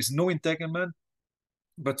there is no entanglement,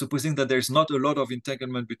 but supposing that there's not a lot of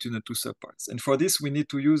entanglement between the two subparts. And for this, we need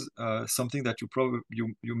to use something that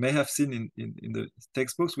you may have seen in the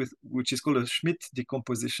textbooks, which is called a Schmidt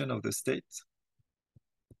decomposition of the state,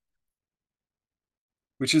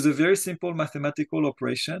 which is a very simple mathematical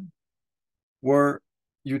operation where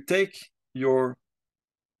you take your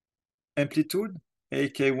amplitude, a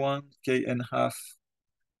k1, kn half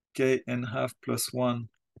plus 1,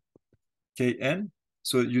 kn.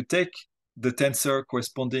 So you take the tensor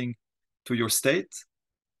corresponding to your state,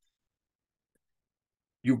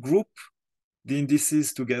 you group the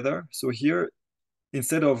indices together. So here,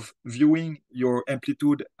 instead of viewing your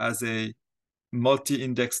amplitude as a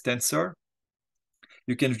multi-index tensor,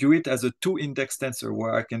 you can view it as a two-index tensor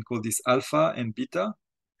where I can call this alpha and beta.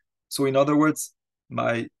 So in other words,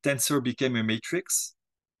 my tensor became a matrix,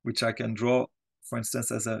 which I can draw, for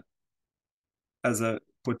instance, as a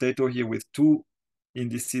potato here with two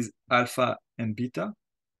indices, alpha and beta.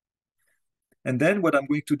 And then what I'm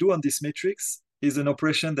going to do on this matrix is an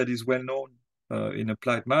operation that is well known in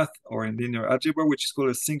applied math or in linear algebra, which is called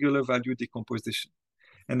a singular value decomposition.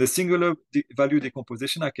 And the singular value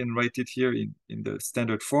decomposition, I can write it here in the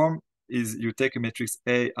standard form, is you take a matrix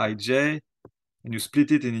A, I, J, and you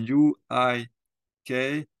split it in U, I,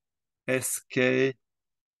 K, S, K,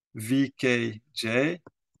 V, K, J,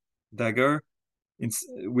 dagger,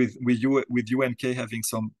 with U and K having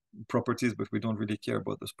some properties, but we don't really care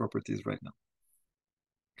about those properties right now.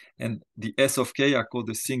 And the S of K are called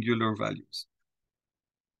the singular values.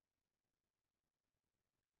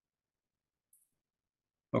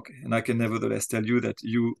 Okay, and I can nevertheless tell you that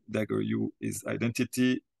U dagger U is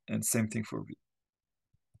identity, and same thing for V.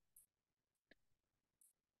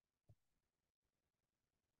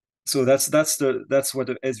 So that's what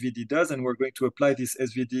the SVD does, and we're going to apply this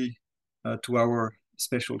SVD to our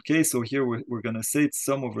special case. So here we're going to say it's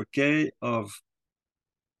sum over K of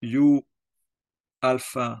U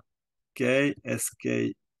alpha K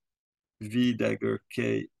SK V dagger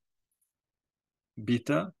K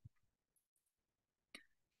beta.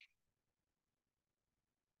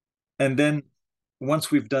 And then once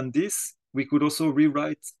we've done this, we could also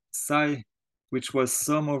rewrite psi, which was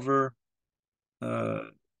sum over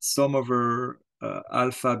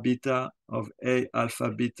alpha beta of A alpha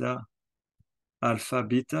beta.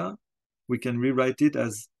 We can rewrite it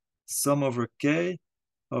as sum over K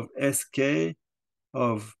of SK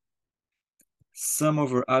of sum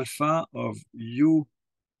over alpha of U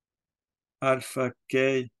alpha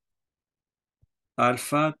K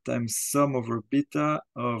alpha times sum over beta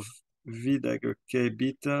of V dagger K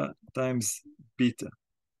beta times beta.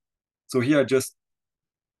 So here I just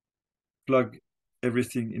plug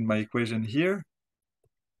everything in my equation here.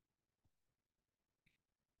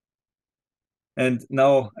 And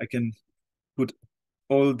now I can put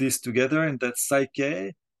all this together, and that's psi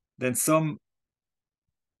K, then some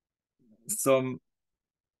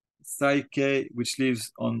psi K, which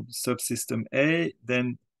lives on subsystem A,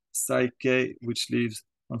 then psi K, which lives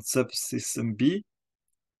on subsystem B.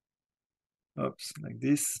 Oops, like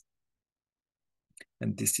this.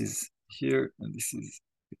 And this is here, and this is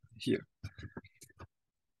here.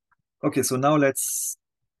 Okay, so now let's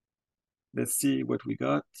see what we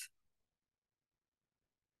got.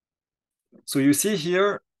 So you see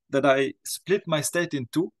here that I split my state in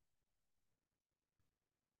two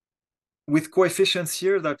with coefficients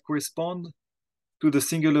here that correspond to the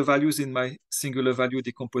singular values in my singular value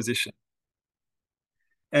decomposition.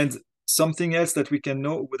 And something else that we can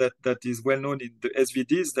know that is well known in the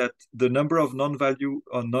SVD is that the number of non-value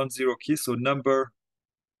or non-zero keys, so number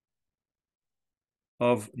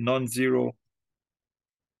of non-zero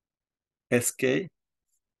SK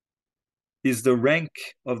is the rank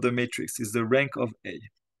of the matrix, is the rank of A.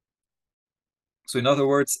 So in other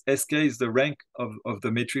words, SK is the rank of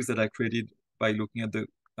the matrix that I created by looking at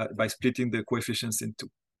by splitting the coefficients in two.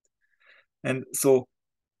 And so,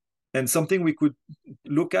 and something we could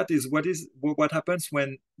look at is what happens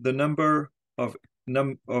when the number of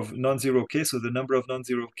non-zero K, so the number of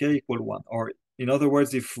non-zero K equal 1. Or in other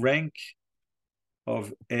words, if rank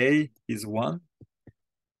of A is 1,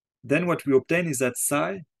 then what we obtain is that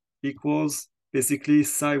psi equals basically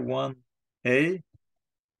psi 1A,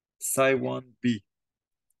 psi 1B,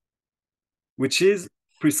 which is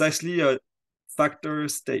precisely a factor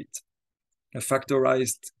state, a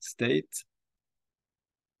factorized state,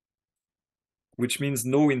 which means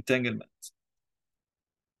no entanglement.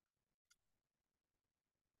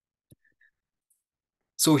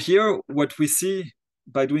 So here, what we see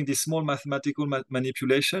by doing this small mathematical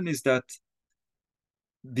manipulation is that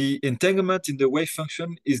the entanglement in the wave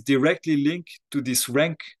function is directly linked to this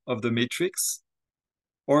rank of the matrix,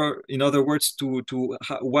 or in other words, to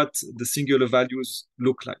what the singular values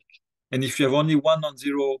look like. And if you have only one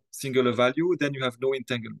non-zero singular value, then you have no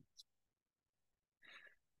entanglement.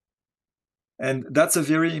 And that's a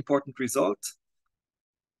very important result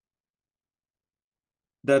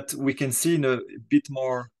that we can see in a bit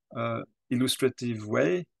more illustrative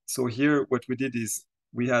way. So here, what we did is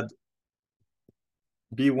we had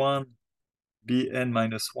b1, bn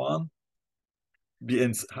minus 1,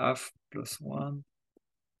 bn's half plus 1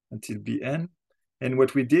 until bn. And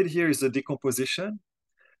what we did here is a decomposition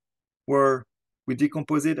where we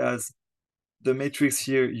decompose it as the matrix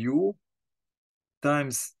here U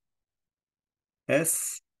times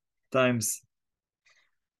S times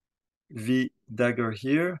V dagger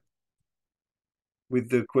here with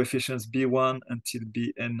the coefficients b1 until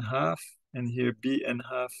bn half, and here bn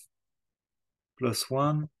half plus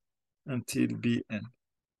 1 until bn.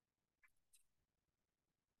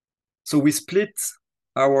 So we split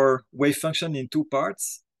our wave function in two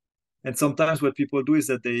parts. And sometimes what people do is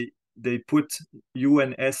that they put U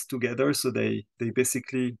and S together. So they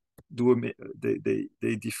basically do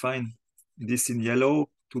they define this in yellow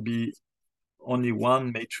to be only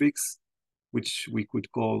one matrix, which we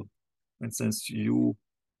could call, for instance, U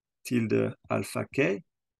tilde alpha K.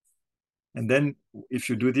 And then if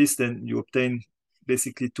you do this, then you obtain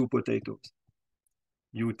basically two potatoes,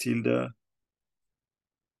 U tilde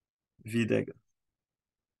V dagger.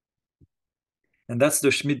 And that's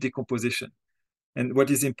the Schmidt decomposition. And what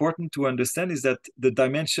is important to understand is that the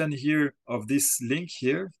dimension here of this link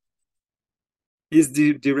here is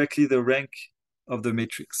directly the rank of the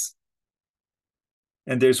matrix.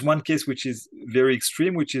 And there's one case which is very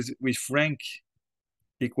extreme, which is if rank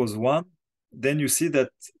equals 1, then you see that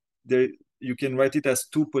there you can write it as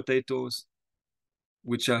two potatoes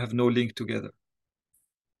which have no link together.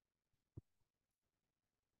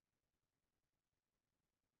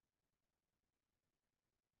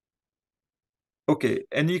 Okay,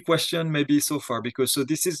 any question maybe so far? Because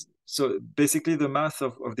so basically the math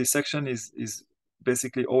of this section is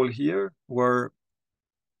basically all here, where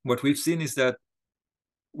what we've seen is that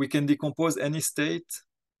we can decompose any state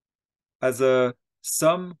as a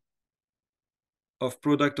sum of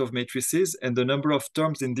product of matrices and the number of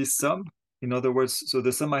terms in this sum. In other words, so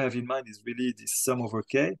the sum I have in mind is really this sum over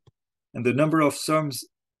K, and the number of terms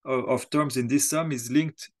in this sum is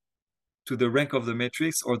linked to the rank of the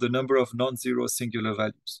matrix or the number of non-zero singular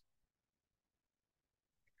values.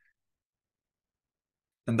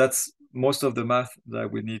 And that's most of the math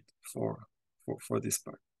that we need for this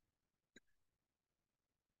part.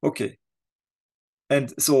 Okay.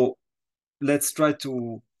 And so let's try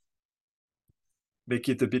to make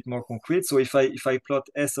it a bit more concrete. So if I plot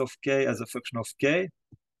S of K as a function of K,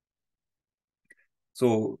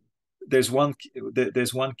 so there's one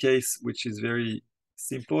case which is very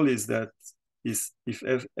simple, is that if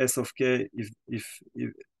S of K, if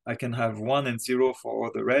I can have 1 and 0 for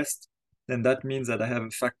all the rest, then that means that I have a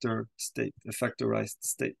factor state, a factorized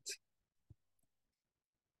state.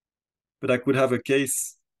 But I could have a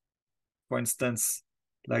case, for instance,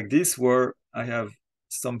 like this, where I have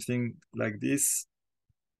something like this,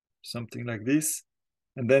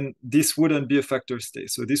 and then this wouldn't be a factor state.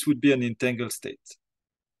 So this would be an entangled state.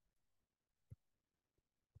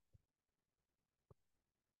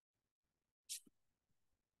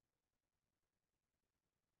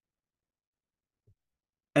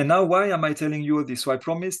 And now, why am I telling you all this? So I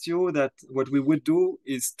promised you that what we would do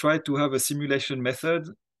is try to have a simulation method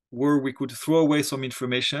where we could throw away some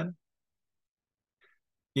information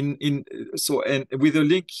and with a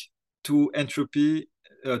link to entropy,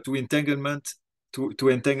 to entanglement, to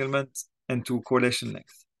entanglement, and to correlation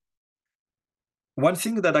length. One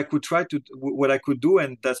thing that I could what I could do,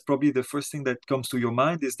 and that's probably the first thing that comes to your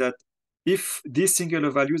mind, is that if these singular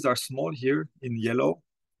values are small here in yellow,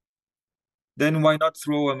 then why not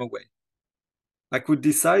throw them away? I could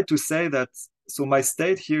decide to say that, so my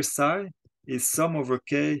state here, psi, is sum over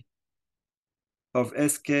K of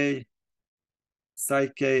Sk psi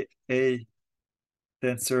K A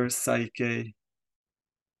tensor psi K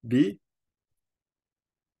B.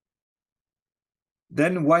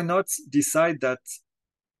 Then why not decide that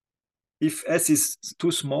if S is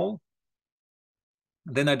too small,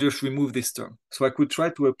 then I just remove this term. So I could try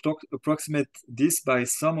to approximate this by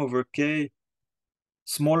sum over K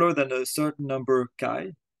smaller than a certain number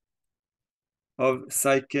chi of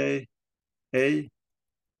psi k A,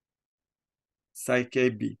 psi k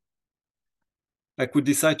B. I could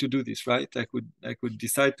decide to do this, right? I could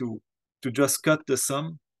decide to just cut the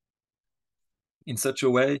sum in such a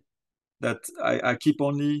way that I keep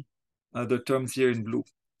only the terms here in blue,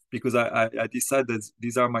 because I decide that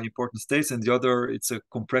these are my important states, and the other, it's a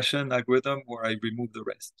compression algorithm where I remove the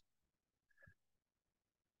rest.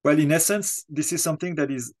 Well, in essence, this is something that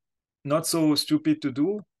is not so stupid to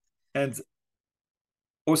do. And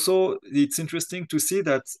also, it's interesting to see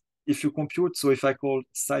that if you compute, so if I call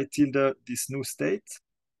psi tilde this new state,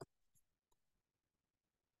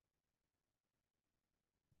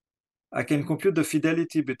 I can compute the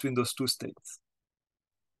fidelity between those two states.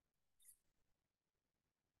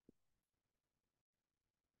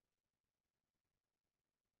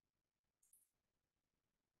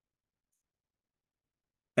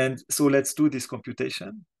 And so let's do this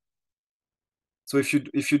computation. So if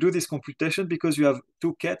you do this computation, because you have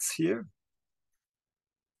two kets here,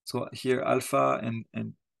 so here alpha and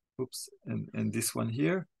oops, and this one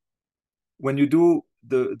here, when you do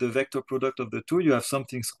the vector product of the two, you have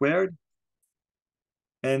something squared,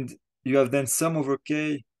 and you have then sum over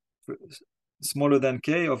k smaller than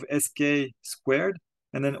k of sk squared,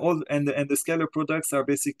 and then all and the scalar products are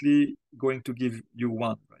basically going to give you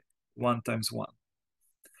one, right? One times one.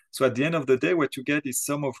 So at the end of the day, what you get is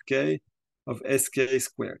sum of k of sk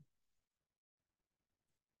squared.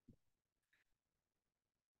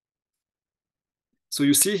 So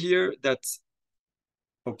you see here that,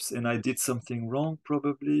 oops, and I did something wrong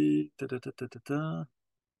probably.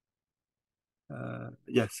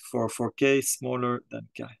 Yes, for k smaller than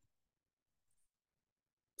k.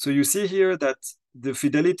 So you see here that the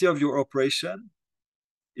fidelity of your operation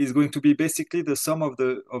is going to be basically the sum of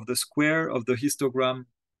the square of the histogram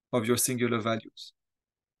of your singular values,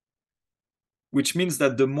 which means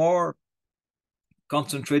that the more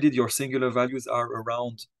concentrated your singular values are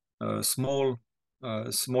around small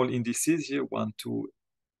indices here, 1, 2,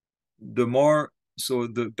 the more, so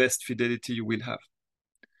the best fidelity you will have.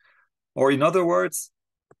 Or in other words,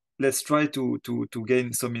 let's try to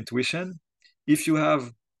gain some intuition. If you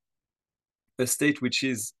have a state which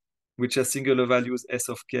has singular values s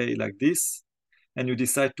of k like this, and you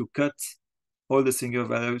decide to cut all the singular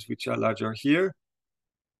values which are larger here,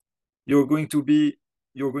 you're going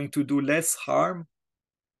to do less harm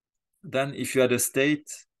than if you had a state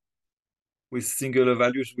with singular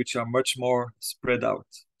values which are much more spread out.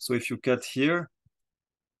 So if you cut here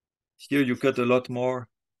you cut a lot more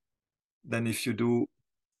than if you do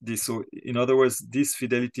this. So in other words, this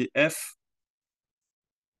fidelity f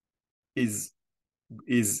is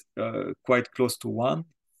quite close to 1,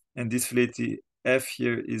 and this fidelity f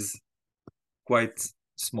here is quite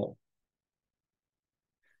small.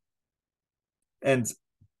 And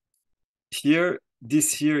here,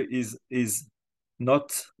 this here is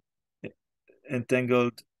not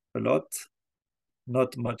entangled a lot,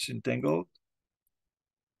 not much entangled,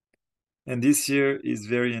 and this here is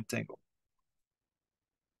very entangled.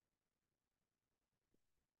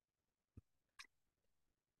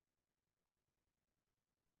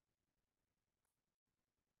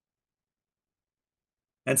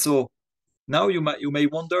 And so now you may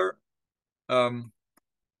wonder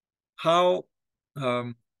how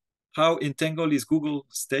entangled is Google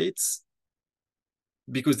states,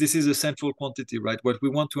 because this is a central quantity, right? What we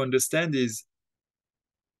want to understand is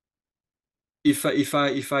if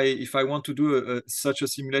I want to do such a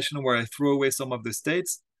simulation where I throw away some of the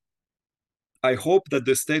states, I hope that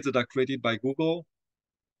the states that are created by Google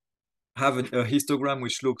have a histogram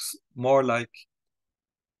which looks more like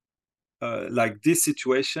this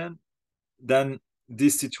situation than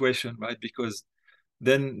this situation, right? Because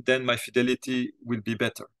then my fidelity will be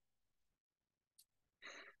better.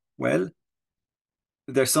 Well,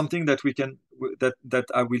 there's something that we can that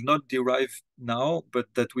I will not derive now, but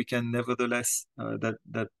that we can nevertheless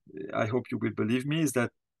that I hope you will believe me, is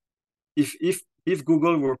that if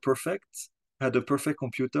Google were perfect, had a perfect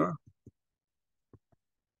computer,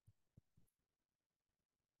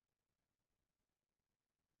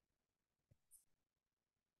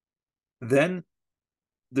 then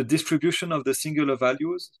the distribution of the singular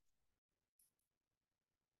values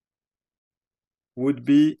would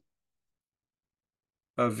be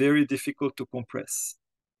very difficult to compress.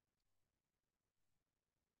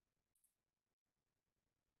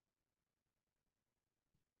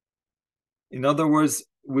 In other words,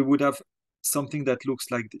 we would have something that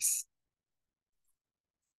looks like this.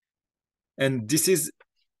 And this is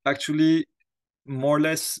actually more or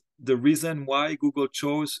less the reason why Google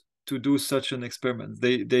chose to do such an experiment.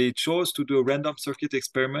 They chose to do a random circuit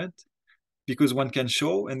experiment because one can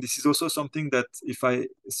show, and this is also something that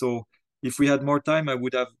if we had more time, I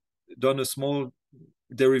would have done a small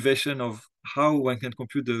derivation of how one can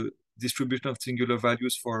compute the distribution of singular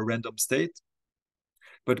values for a random state.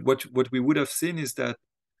 But what we would have seen is that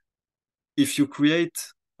if you create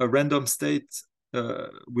a random state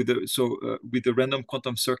with a random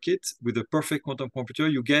quantum circuit with a perfect quantum computer,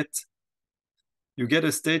 you get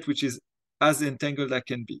a state which is as entangled as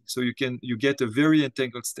can be. So you get a very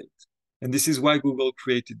entangled state. And this is why Google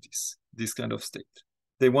created this kind of state.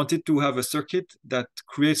 They wanted to have a circuit that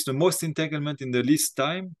creates the most entanglement in the least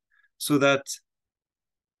time so that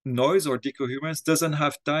noise or decoherence doesn't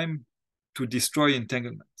have time to destroy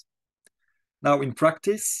entanglement. Now, in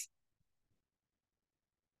practice,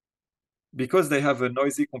 because they have a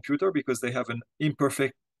noisy computer, because they have an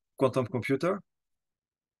imperfect quantum computer,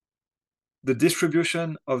 the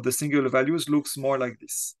distribution of the singular values looks more like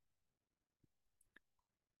this.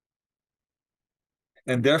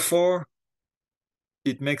 And therefore,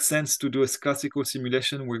 it makes sense to do a classical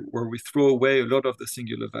simulation where we throw away a lot of the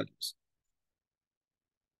singular values.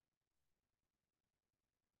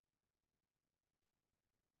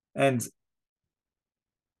 And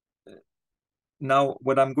now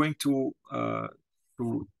what I'm going to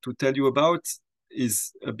tell you about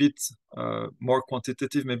is a bit more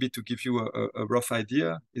quantitative, maybe to give you a rough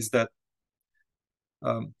idea, is that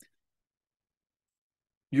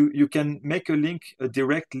you can make a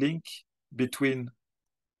direct link between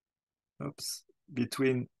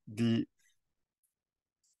the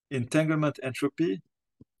entanglement entropy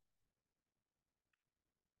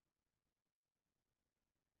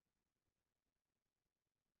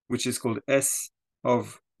which is called S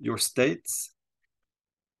of your states,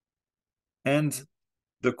 and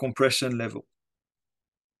the compression level,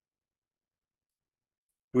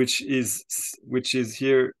 which is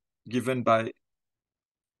here given by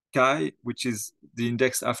chi, which is the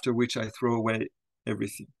index after which I throw away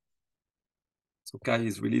everything. So chi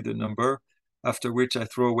is really the number after which I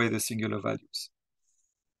throw away the singular values.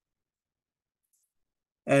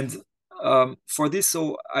 And for this,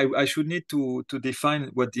 so I should need to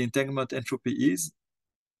define what the entanglement entropy is.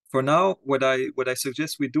 For now, what I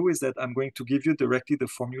suggest we do is that I'm going to give you directly the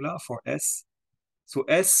formula for S. So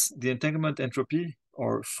S, the entanglement entropy,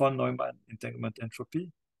 or von Neumann entanglement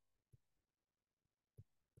entropy,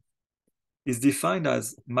 is defined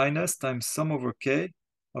as minus times sum over k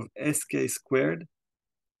of sk squared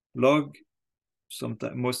log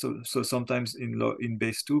sometimes in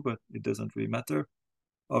base 2, but it doesn't really matter,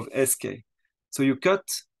 of sk. So you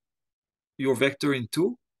cut your vector in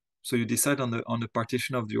two. So you decide on the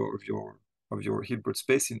partition of your Hilbert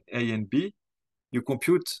space in A and B. You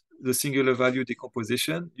compute the singular value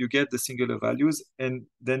decomposition, you get the singular values, and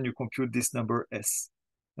then you compute this number S.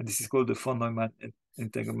 And this is called the von Neumann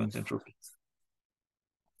entanglement entropy.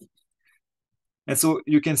 And so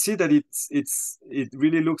you can see that it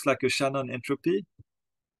really looks like a Shannon entropy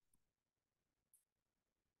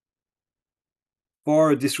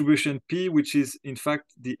for a distribution P, which is in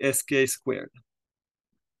fact the Sk squared.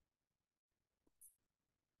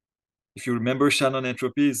 If you remember, Shannon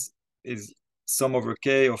entropy is sum over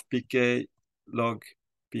k of pk log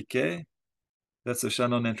pk. That's a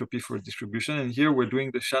Shannon entropy for a distribution. And here we're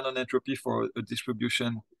doing the Shannon entropy for a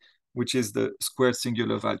distribution, which is the squared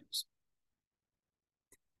singular values.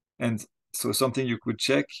 And so something you could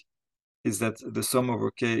check is that the sum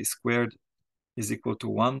over k squared is equal to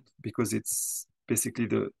 1 because it's basically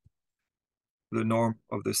the norm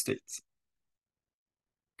of the states.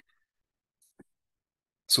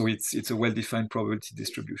 So it's a well-defined probability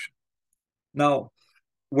distribution. Now,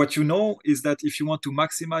 what you know is that if you want to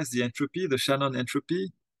maximize the entropy, the Shannon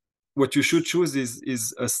entropy, what you should choose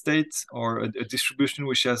is a state or a distribution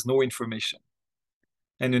which has no information.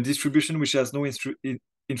 And a distribution which has no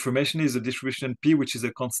information is a distribution P, which is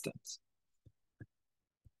a constant.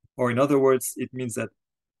 Or in other words, it means that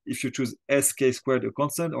if you choose Sk squared a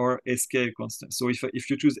constant or Sk a constant. So if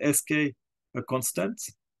you choose Sk a constant,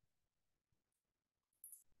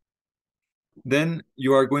 then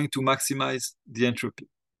you are going to maximize the entropy.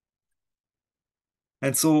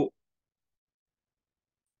 And so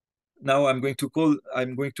now I'm going to call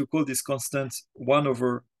this constant 1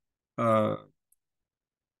 over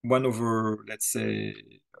let's say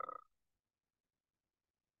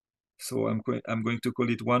so I'm going to call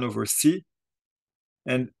it 1 over C,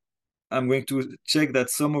 and I'm going to check that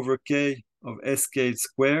sum over k of Sk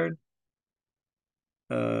squared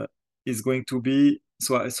is going to be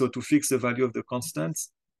so to fix the value of the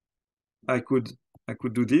constants, I could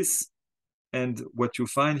do this, and what you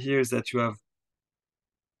find here is that you have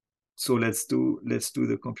So let's do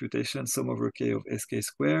the computation. Sum over k of sk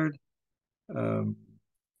squared. And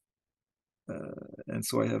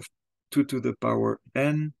so I have 2 to the power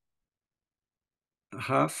n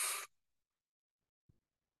half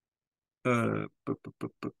 2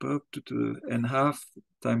 to the n half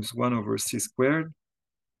times 1 over c squared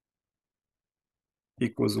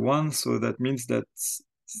equals 1. So that means that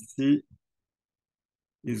c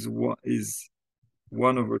is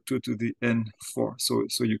 1 over 2 to the n4.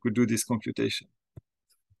 So you could do this computation.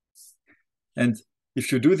 And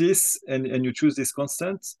if you do this and you choose this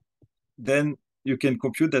constant, then you can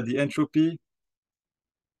compute that the entropy,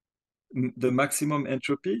 the maximum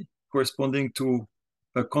entropy corresponding to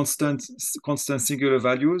a constant singular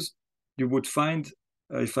values, you would find,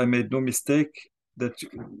 if I made no mistake, that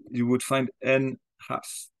you would find n half.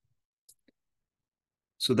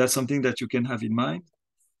 So that's something that you can have in mind.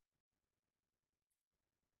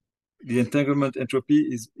 The entanglement entropy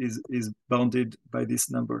is bounded by this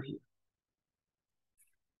number here.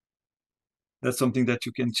 That's something that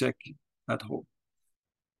you can check at home.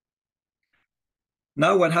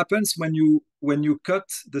 Now what happens when you cut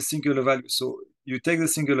the singular value? So you take the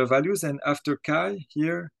singular values and after chi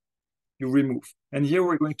here, you remove. And here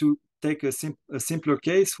we're going to take a simpler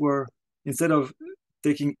case where instead of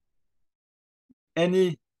taking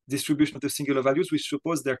any distribution of the singular values, we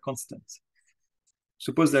suppose they're constant.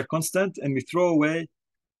 Suppose they're constant and we throw away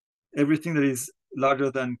everything that is larger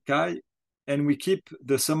than chi and we keep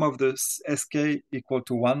the sum of the sk equal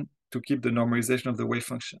to 1 to keep the normalization of the wave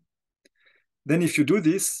function. Then if you do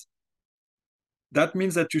this, that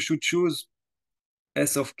means that you should choose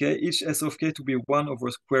s of k, each s of k to be 1 over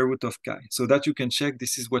square root of chi. So that you can check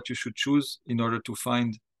this is what you should choose in order to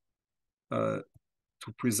find, to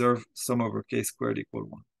preserve sum over k squared equal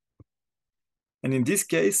 1. And in this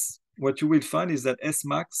case, what you will find is that S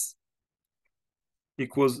max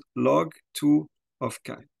equals log 2 of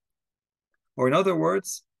chi. Or in other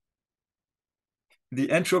words, the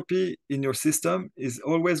entropy in your system is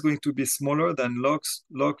always going to be smaller than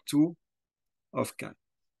log 2 of chi.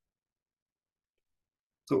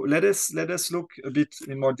 So let us look a bit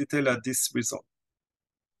in more detail at this result.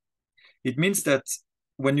 It means that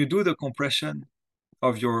when you do the compression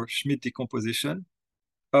of your Schmidt decomposition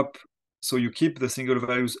up, so you keep the singular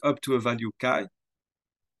values up to a value chi,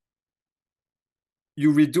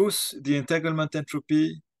 you reduce the entanglement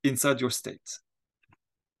entropy inside your state.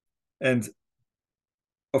 And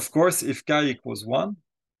of course, if chi equals 1,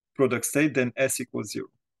 product state, then S equals 0.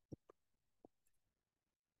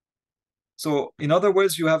 So in other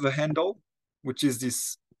words, you have a handle, which is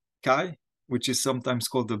this chi, which is sometimes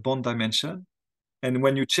called the bond dimension. And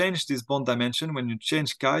when you change this bond dimension, when you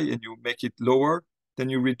change chi and you make it lower, then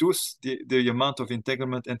you reduce the amount of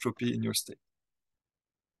entanglement entropy in your state.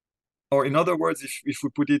 Or in other words, if we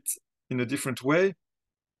put it in a different way,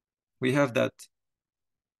 we have that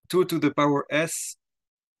 2 to the power s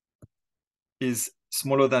is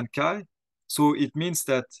smaller than chi. So it means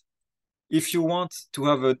that if you want to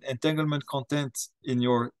have an entanglement content in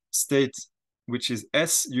your state, which is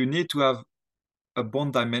s, you need to have a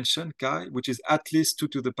bond dimension chi, which is at least 2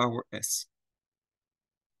 to the power s.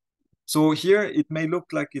 So here it may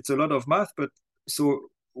look like it's a lot of math, but so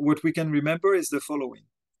what we can remember is the following,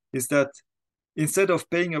 is that instead of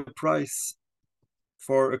paying a price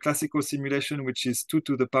for a classical simulation, which is 2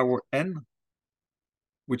 to the power n,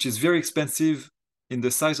 which is very expensive in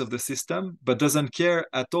the size of the system, but doesn't care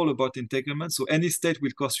at all about entanglement. So any state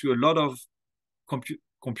will cost you a lot of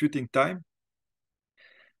computing time.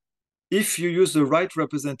 If you use the right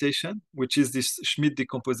representation, which is this Schmidt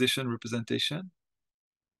decomposition representation,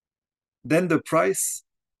 then the price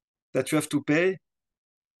that you have to pay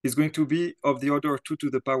is going to be of the order of 2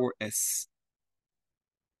 to the power s.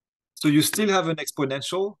 So you still have an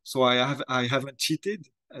exponential. So I haven't cheated.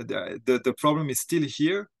 The problem is still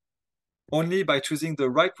here. Only by choosing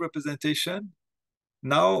the right representation,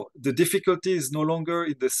 now the difficulty is no longer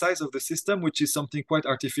in the size of the system, which is something quite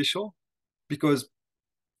artificial. Because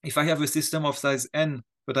if I have a system of size n,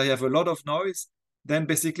 but I have a lot of noise, then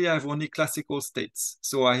basically I have only classical states.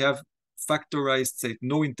 So I have factorized state,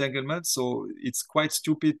 no entanglement. So it's quite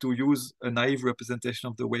stupid to use a naive representation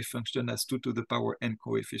of the wave function as 2 to the power n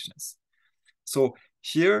coefficients. So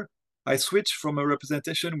here I switch from a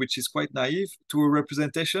representation which is quite naive to a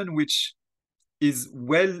representation which is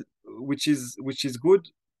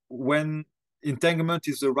good when entanglement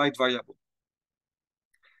is the right variable.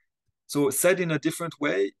 So said in a different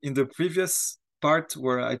way, in the previous part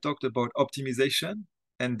where I talked about optimization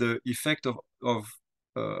and the effect of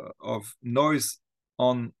noise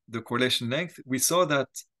on the correlation length, we saw that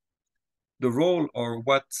the role or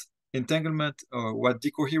what entanglement, or what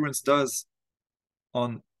decoherence does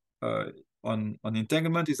on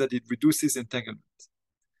entanglement is that it reduces entanglement.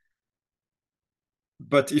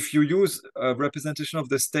 But if you use a representation of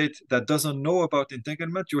the state that doesn't know about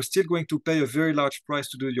entanglement, you're still going to pay a very large price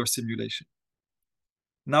to do your simulation.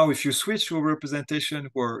 Now, if you switch to a representation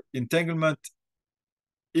where entanglement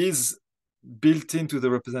is built into the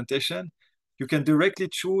representation, you can directly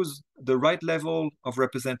choose the right level of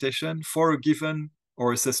representation for a given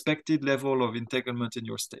or a suspected level of entanglement in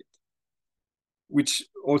your state. Which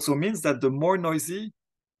also means that the more noisy,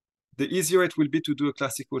 the easier it will be to do a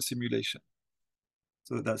classical simulation.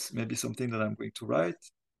 So that's maybe something that I'm going to write,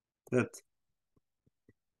 that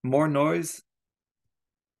more noise,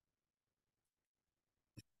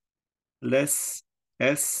 less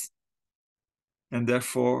S, and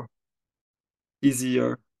therefore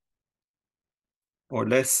easier or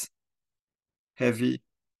less heavy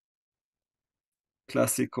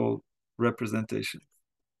classical representation.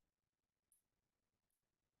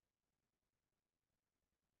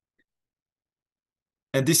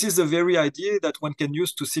 And this is the very idea that one can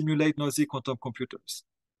use to simulate noisy quantum computers.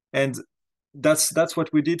 And that's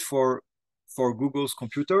what we did for Google's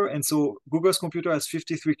computer. And so Google's computer has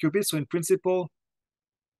 53 qubits. So in principle,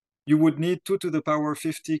 you would need 2 to the power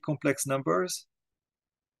 50 complex numbers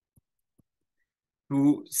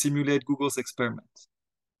to simulate Google's experiment.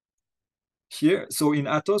 Here, so in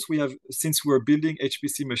Atos, we have, since we're building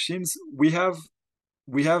HPC machines, we have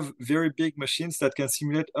very big machines that can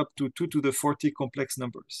simulate up to 2 to the 40 complex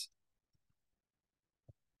numbers,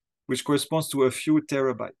 which corresponds to a few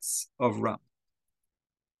terabytes of RAM,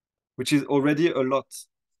 which is already a lot.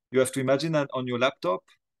 You have to imagine that on your laptop,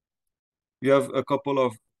 you have a couple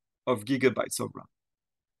of gigabytes of RAM.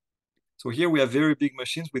 So here we have very big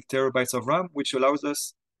machines with terabytes of RAM, which allows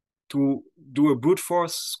us to do a brute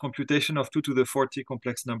force computation of 2 to the 40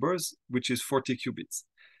 complex numbers, which is 40 qubits.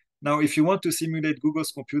 Now, if you want to simulate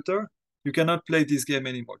Google's computer, you cannot play this game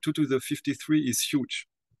anymore. 2 to the 53 is huge.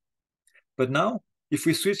 But now, if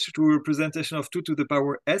we switch to a representation of 2 to the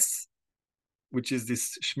power S, which is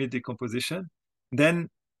this Schmidt decomposition, then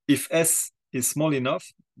if S is small enough,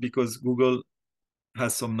 because Google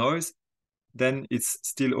has some noise, then it's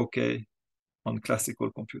still okay on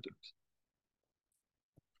classical computers.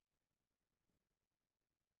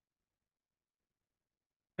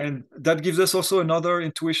 And that gives us also another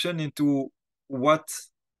intuition into what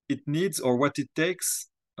it needs or what it takes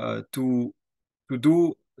to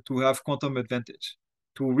have quantum advantage.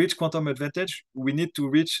 To reach quantum advantage, we need to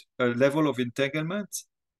reach a level of entanglement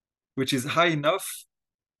which is high enough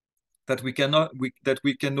that we can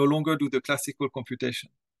no longer do the classical computation.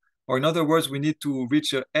 Or in other words, we need to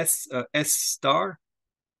reach a S star,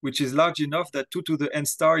 which is large enough that 2 to the n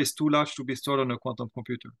star is too large to be stored on a quantum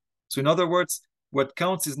computer. So in other words, what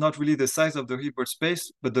counts is not really the size of the Hilbert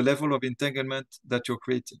space, but the level of entanglement that you're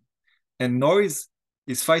creating. And noise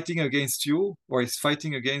is fighting against you, or is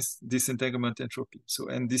fighting against disentanglement entropy. So,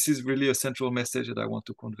 and this is really a central message that I want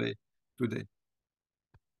to convey today.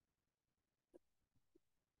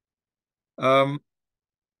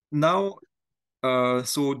 Now,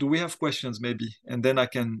 so do we have questions maybe? And then I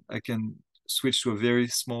can switch to a very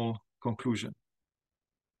small conclusion.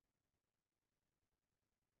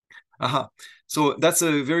 Aha. So that's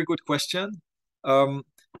a very good question.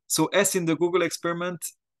 So S in the Google experiment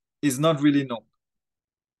is not really known.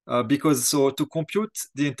 Because so to compute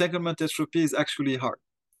the entanglement entropy is actually hard.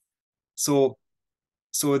 So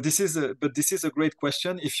this is a great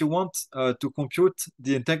question. If you want to compute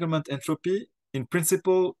the entanglement entropy, in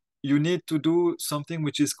principle, you need to do something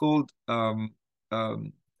which is called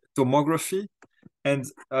tomography. And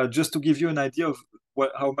just to give you an idea of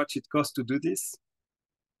how much it costs to do this.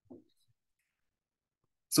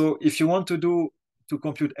 So if you want to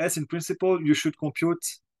compute S in principle, you should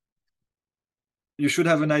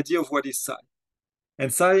have an idea of what is psi.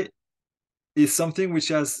 And psi is something which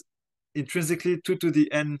has intrinsically 2 to the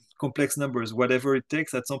n complex numbers, whatever it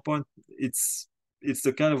takes. At some point, it's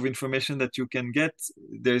the kind of information that you can get.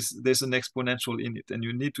 There's an exponential in it, and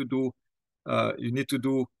you need to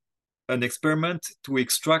do an experiment to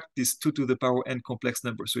extract this 2 to the power n complex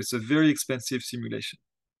number. So it's a very expensive simulation.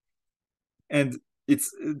 And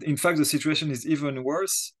in fact, the situation is even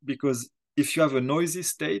worse because if you have a noisy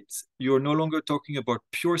state, you're no longer talking about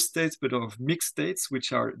pure states, but of mixed states,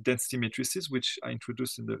 which are density matrices, which I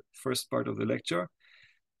introduced in the first part of the lecture.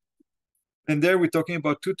 And there we're talking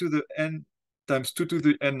about 2 to the n times 2 to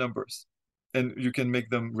the n numbers. And you can make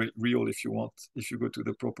them real if you want, if you go to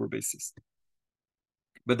the proper basis.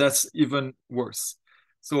 But that's even worse.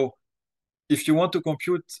 So if you want to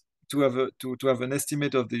compute to have an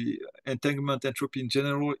estimate of the entanglement entropy in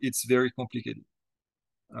general, it's very complicated.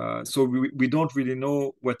 So we don't really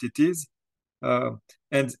know what it is.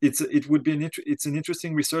 And it would be it's an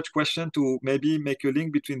interesting research question to maybe make a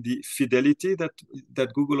link between the fidelity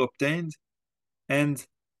that Google obtained and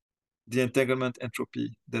the entanglement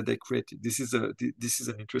entropy that they created. This is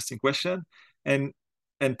an interesting question, and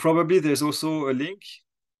probably there's also a link,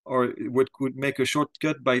 or what could make a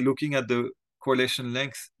shortcut by looking at the correlation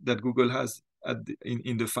length that Google has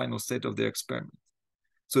in the final state of their experiment.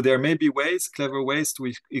 So there may be ways, clever ways,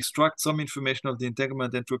 to extract some information of the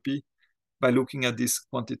entanglement entropy by looking at these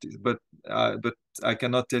quantities, but I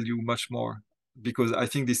cannot tell you much more because I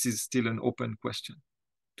think this is still an open question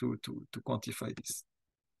to quantify this.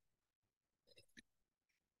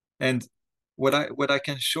 And what I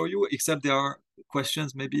can show you, except there are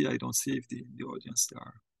questions, maybe I don't see if the audience there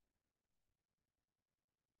are.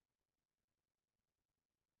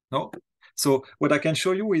 No. So what I can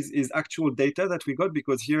show you is actual data that we got,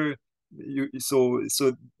 because here so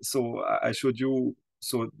I showed you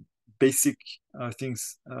basic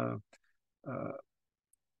things to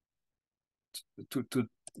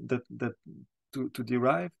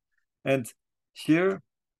derive, and here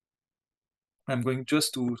I'm going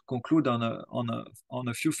just to conclude on a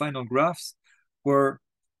few final graphs, where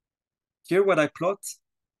here what I plot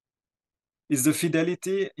is the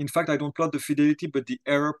fidelity. In fact, I don't plot the fidelity, but the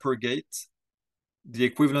error per gate, the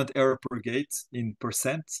equivalent error per gate in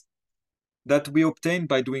percent, that we obtain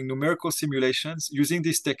by doing numerical simulations using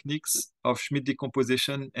these techniques of Schmidt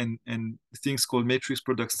decomposition and things called matrix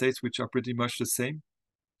product states, which are pretty much the same,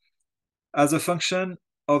 as a function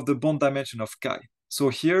of the bond dimension of chi. So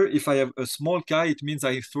here, if I have a small chi, it means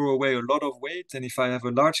I throw away a lot of weight. And if I have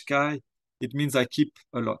a large chi, it means I keep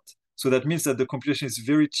a lot. So that means that the computation is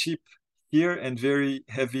very cheap here and very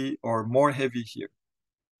heavy or more heavy here.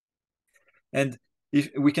 And if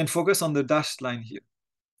we can focus on the dashed line here.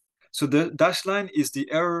 So the dashed line is the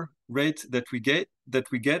error rate that we get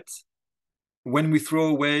when we throw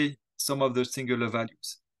away some of the singular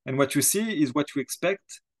values. And what you see is what you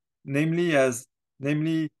expect, namely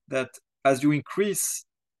that as you increase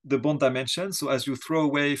the bond dimension, so as you throw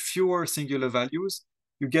away fewer singular values,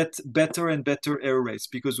 you get better and better error rates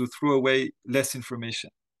because you throw away less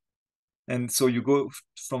information. And so you go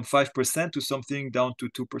from 5% to something down to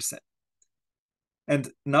 2%.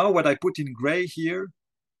 And now what I put in gray here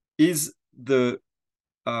is the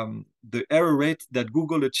error rate that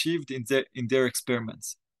Google achieved in their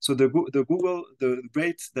experiments. So the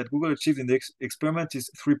rate that Google achieved in the experiment is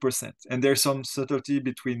 3%. And there's some subtlety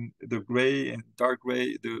between the gray and dark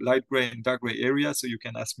gray, the light gray and dark gray area. So you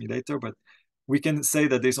can ask me later, but we can say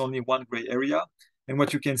that there's only one gray area. And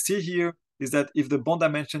what you can see here is that if the bond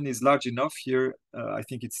dimension is large enough here, I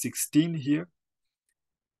think it's 16 here.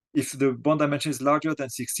 If the bond dimension is larger than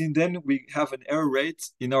 16, then we have an error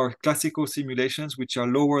rate in our classical simulations, which are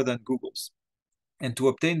lower than Google's. And to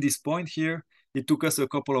obtain this point here, it took us a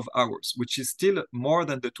couple of hours, which is still more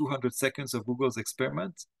than the 200 seconds of Google's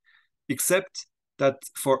experiment, except that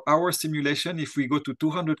for our simulation, if we go to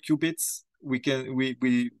 200 qubits,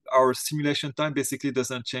 our simulation time basically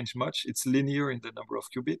doesn't change much. It's linear in the number of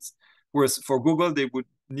qubits. Whereas for Google, they would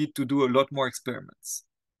need to do a lot more experiments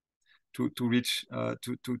to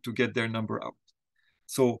get their number out.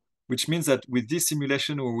 So, which means that with this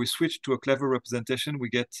simulation, where we switch to a clever representation, we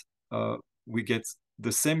get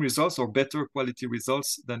the same results or better quality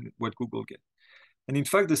results than what Google get. And in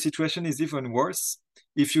fact, the situation is even worse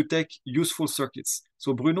if you take useful circuits.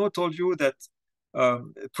 So Bruno told you that,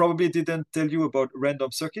 probably didn't tell you about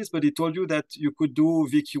random circuits, but he told you that you could do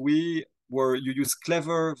VQE where you use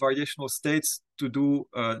clever variational states to do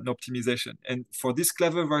an optimization. And for these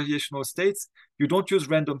clever variational states, you don't use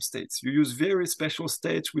random states. You use very special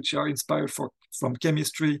states which are inspired from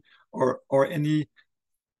chemistry or any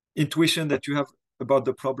intuition that you have about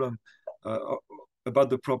the problem.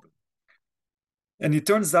 And it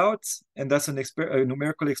turns out, and that's a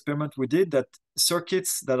numerical experiment we did, that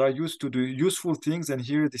circuits that are used to do useful things, and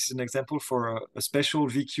here this is an example for a special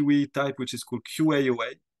VQE type, which is called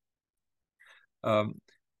QAOA.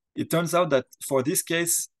 It turns out that for this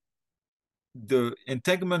case, the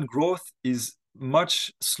entanglement growth is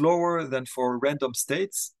much slower than for random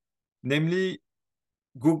states. Namely,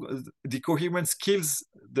 the coherence kills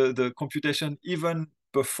the computation even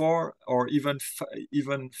before or even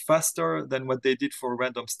faster than what they did for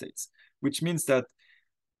random states, which means that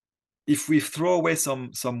if we throw away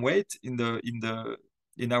some weight in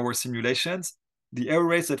our simulations, the error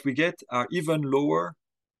rates that we get are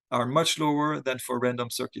much lower than for random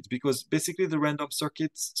circuits, because basically the random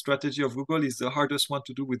circuits strategy of Google is the hardest one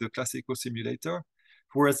to do with the classical simulator.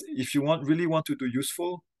 Whereas if you really want to do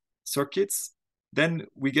useful circuits, then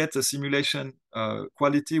we get a simulation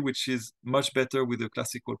quality which is much better with a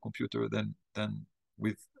classical computer than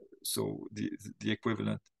with the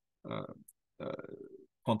equivalent uh, uh,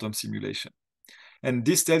 quantum simulation. And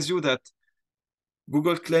this tells you that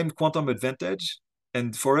Google claimed quantum advantage,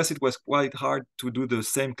 and for us it was quite hard to do the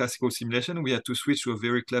same classical simulation. We had to switch to a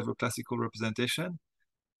very clever classical representation.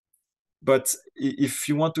 But if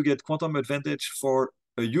you want to get quantum advantage for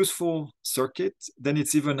a useful circuit, then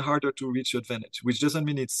it's even harder to reach advantage, which doesn't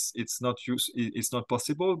mean it's not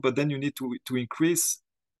possible, but then you need to increase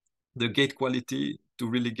the gate quality to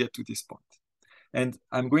really get to this point. And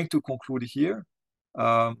I'm going to conclude here.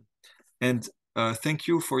 And thank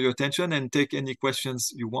you for your attention, and take any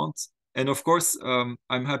questions you want. And of course,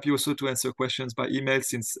 I'm happy also to answer questions by email,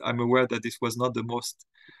 since I'm aware that this was not the most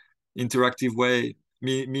interactive way.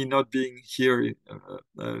 Me not being here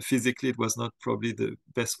physically, it was not probably the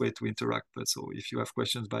best way to interact. But so if you have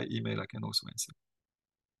questions by email, I can also answer.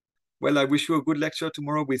 Well, I wish you a good lecture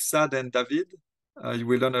tomorrow with Sad and David. You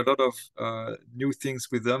will learn a lot of new things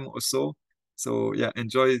with them also. So yeah,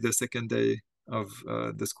 enjoy the second day of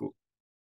the school.